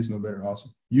 1,010%. It gets no better than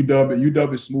Austin.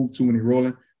 UW is smooth too when they're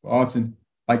rolling. But Austin,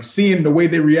 like seeing the way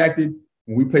they reacted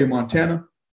when we played Montana,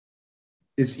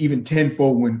 it's even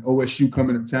tenfold when OSU come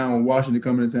into town, when Washington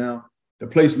come into town. The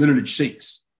place literally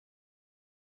shakes.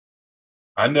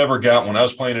 I never got, when I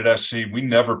was playing at SC, we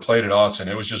never played at Austin.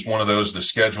 It was just one of those, the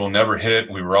schedule never hit.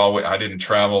 I didn't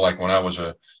travel like when I was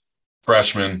a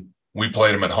freshman. We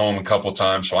played them at home a couple of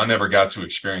times, so I never got to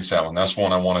experience that one. That's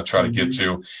one I want to try to get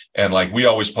to. And like we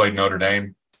always played Notre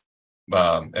Dame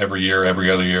every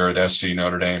other year at SC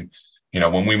Notre Dame. You know,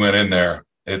 when we went in there,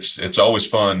 it's always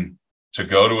fun to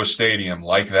go to a stadium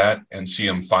like that and see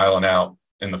them filing out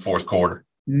in the fourth quarter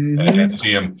and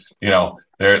see them, you know,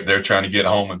 they're trying to get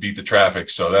home and beat the traffic.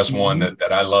 So that's one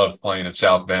that I loved playing at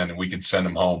South Bend, and we could send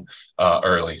them home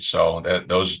early. So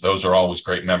those are always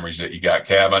great memories that you got.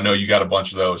 Cav, I know you got a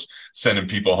bunch of those, sending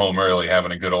people home early,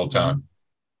 having a good old time.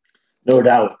 No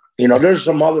doubt. You know, there's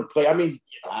some other play. I mean,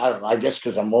 I don't know, I guess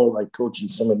because I'm old, I coach in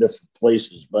some of different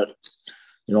places, but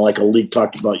you know, like Alique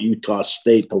talked about Utah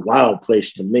State, the wild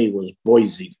place to me was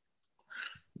Boise,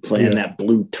 playing that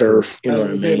blue turf. You know what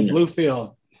I mean? Blue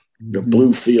field. The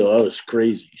blue field, that was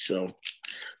crazy. So,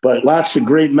 but lots of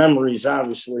great memories,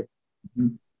 obviously.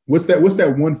 What's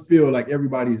that one field like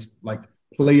everybody is like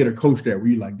played or coached at where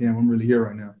you're like, damn, I'm really here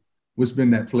right now? What's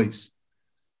been that place?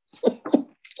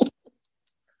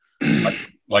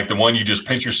 like the one you just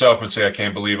pinch yourself and say, I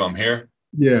can't believe I'm here?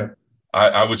 Yeah.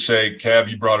 I would say, Cav,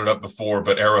 you brought it up before,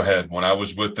 but Arrowhead, when I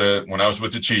was with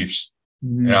the Chiefs, you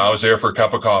know, I was there for a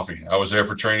cup of coffee. I was there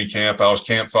for training camp. I was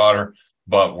camp fodder.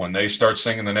 but when they start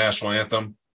singing the national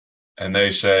anthem and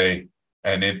they say,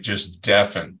 and it's just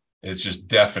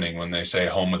deafening when they say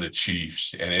home of the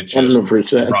Chiefs, and it just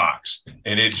 100%. rocks,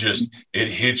 and it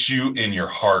hits you in your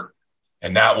heart.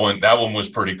 And that one was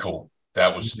pretty cool.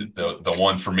 That was the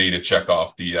one for me to check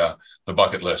off the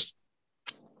bucket list.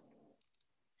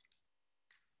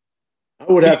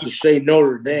 I would have to say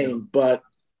Notre Dame, but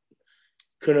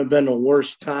couldn't have been the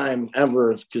worst time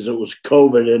ever because it was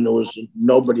COVID and there was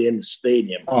nobody in the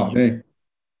stadium. Oh, man.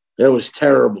 It was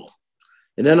terrible.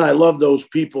 And then I love those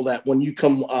people that when you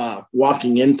come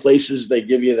walking in places, they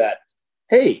give you that,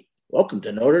 hey, welcome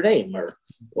to Notre Dame, or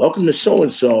welcome to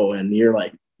so-and-so. And you're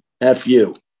like, F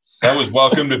you. That was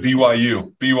welcome to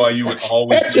BYU. BYU would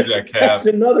always do that, Cav. That's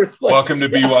another place. Welcome to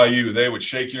BYU. They would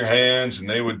shake your hands, and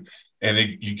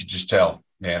you could just tell,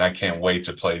 man, I can't wait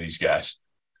to play these guys.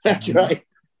 That's right.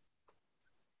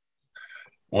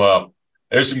 Well,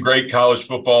 there's some great college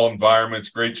football environments,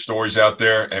 great stories out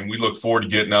there, and we look forward to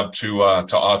getting up to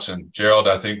Austin. Gerald,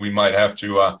 I think we might have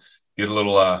to get a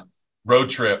little road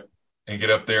trip and get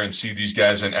up there and see these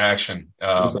guys in action.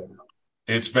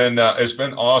 It's been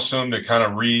awesome to kind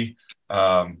of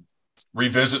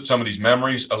revisit some of these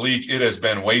memories. Alique, it has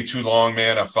been way too long,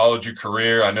 man. I've followed your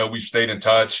career. I know we've stayed in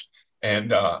touch,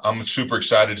 and I'm super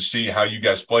excited to see how you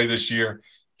guys play this year.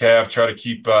 Cav, try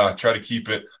to keep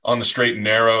it on the straight and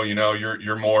narrow. You know,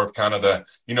 you're more of kind of the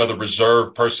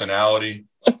reserved personality.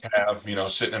 Cav,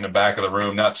 sitting in the back of the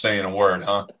room, not saying a word,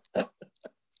 huh?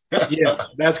 Yeah,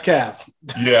 that's Cav.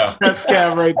 Yeah, that's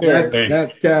Cav right there.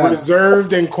 That's Cav.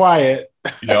 Reserved and quiet.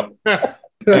 Yep.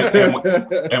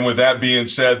 and with that being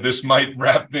said, this might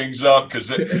wrap things up because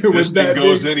this thing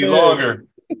goes any longer.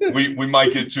 We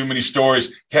might get too many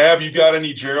stories. Cav, you got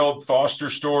any Gerald Foster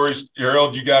stories?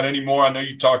 Gerald, you got any more? I know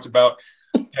you talked about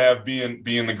Cav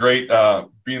being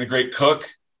the great cook.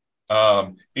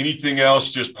 Anything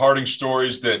else? Just parting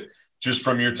stories that just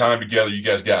from your time together you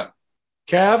guys got?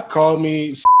 Cav called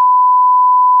me.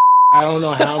 I don't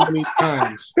know how many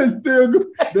times.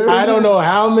 I don't know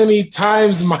how many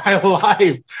times in my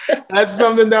life. That's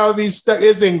something that would be stuck.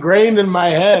 It's ingrained in my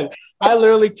head. I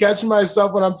literally catch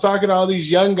myself when I'm talking to all these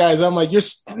young guys. I'm like,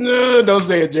 don't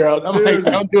say it, Gerald. I'm like,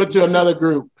 don't do it to another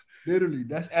group. Literally,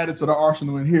 that's added to the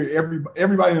arsenal in here.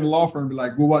 Everybody in the law firm be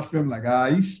like, we'll watch film like,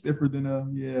 he's stiffer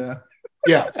than yeah.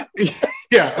 Yeah.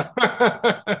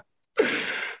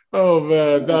 Oh,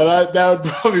 man. No, that would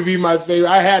probably be my favorite.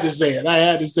 I had to say it.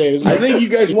 I think you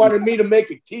guys wanted me to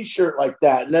make a T-shirt like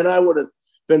that, and then I would have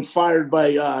been fired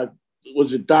by,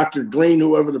 was it Dr. Green,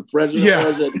 whoever the president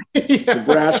was at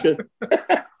Nebraska?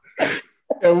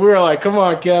 And we were like, come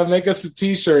on, Kev, make us some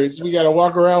T-shirts. We got to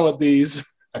walk around with these.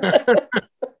 I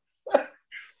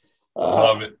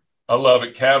love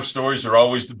it. Cav stories are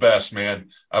always the best,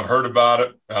 man. I've heard about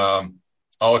it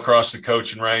all across the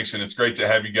coaching ranks, and it's great to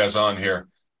have you guys on here.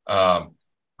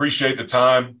 Appreciate the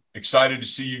time. Excited to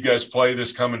see you guys play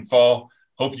this coming fall.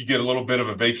 Hope you get a little bit of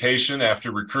a vacation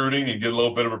after recruiting and get a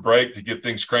little bit of a break to get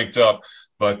things cranked up.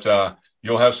 But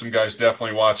you'll have some guys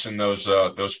definitely watching those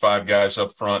five guys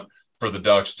up front for the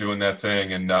Ducks doing that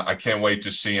thing. And I can't wait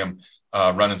to see them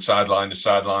running sideline to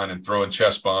sideline and throwing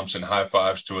chest bumps and high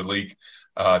fives to Alique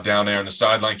down there in the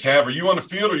sideline. Cav, are you on the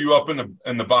field or are you up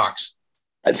in the box?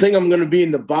 I think I'm going to be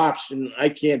in the box, and I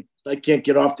can't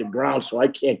get off the ground, so I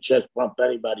can't chest bump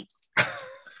anybody.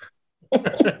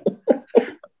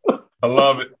 I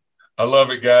love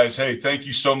it, guys. Hey, thank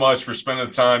you so much for spending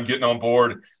the time getting on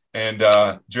board. And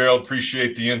Gerald,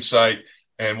 appreciate the insight.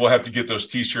 And we'll have to get those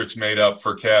T-shirts made up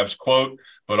for Cav's quote,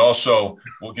 but also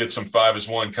we'll get some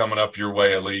 5-as-1 coming up your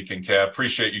way, Alique and Cav.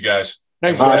 Appreciate you guys.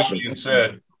 Thanks. With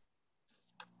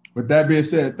that being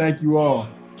said, thank you all.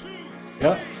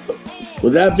 Yep.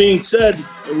 With that being said,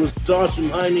 it was awesome,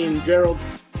 Jaime and Gerald.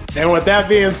 And with that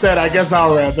being said, I guess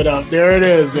I'll wrap it up. There it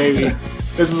is, baby.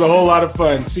 This is a whole lot of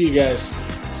fun. See you guys.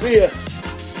 See ya.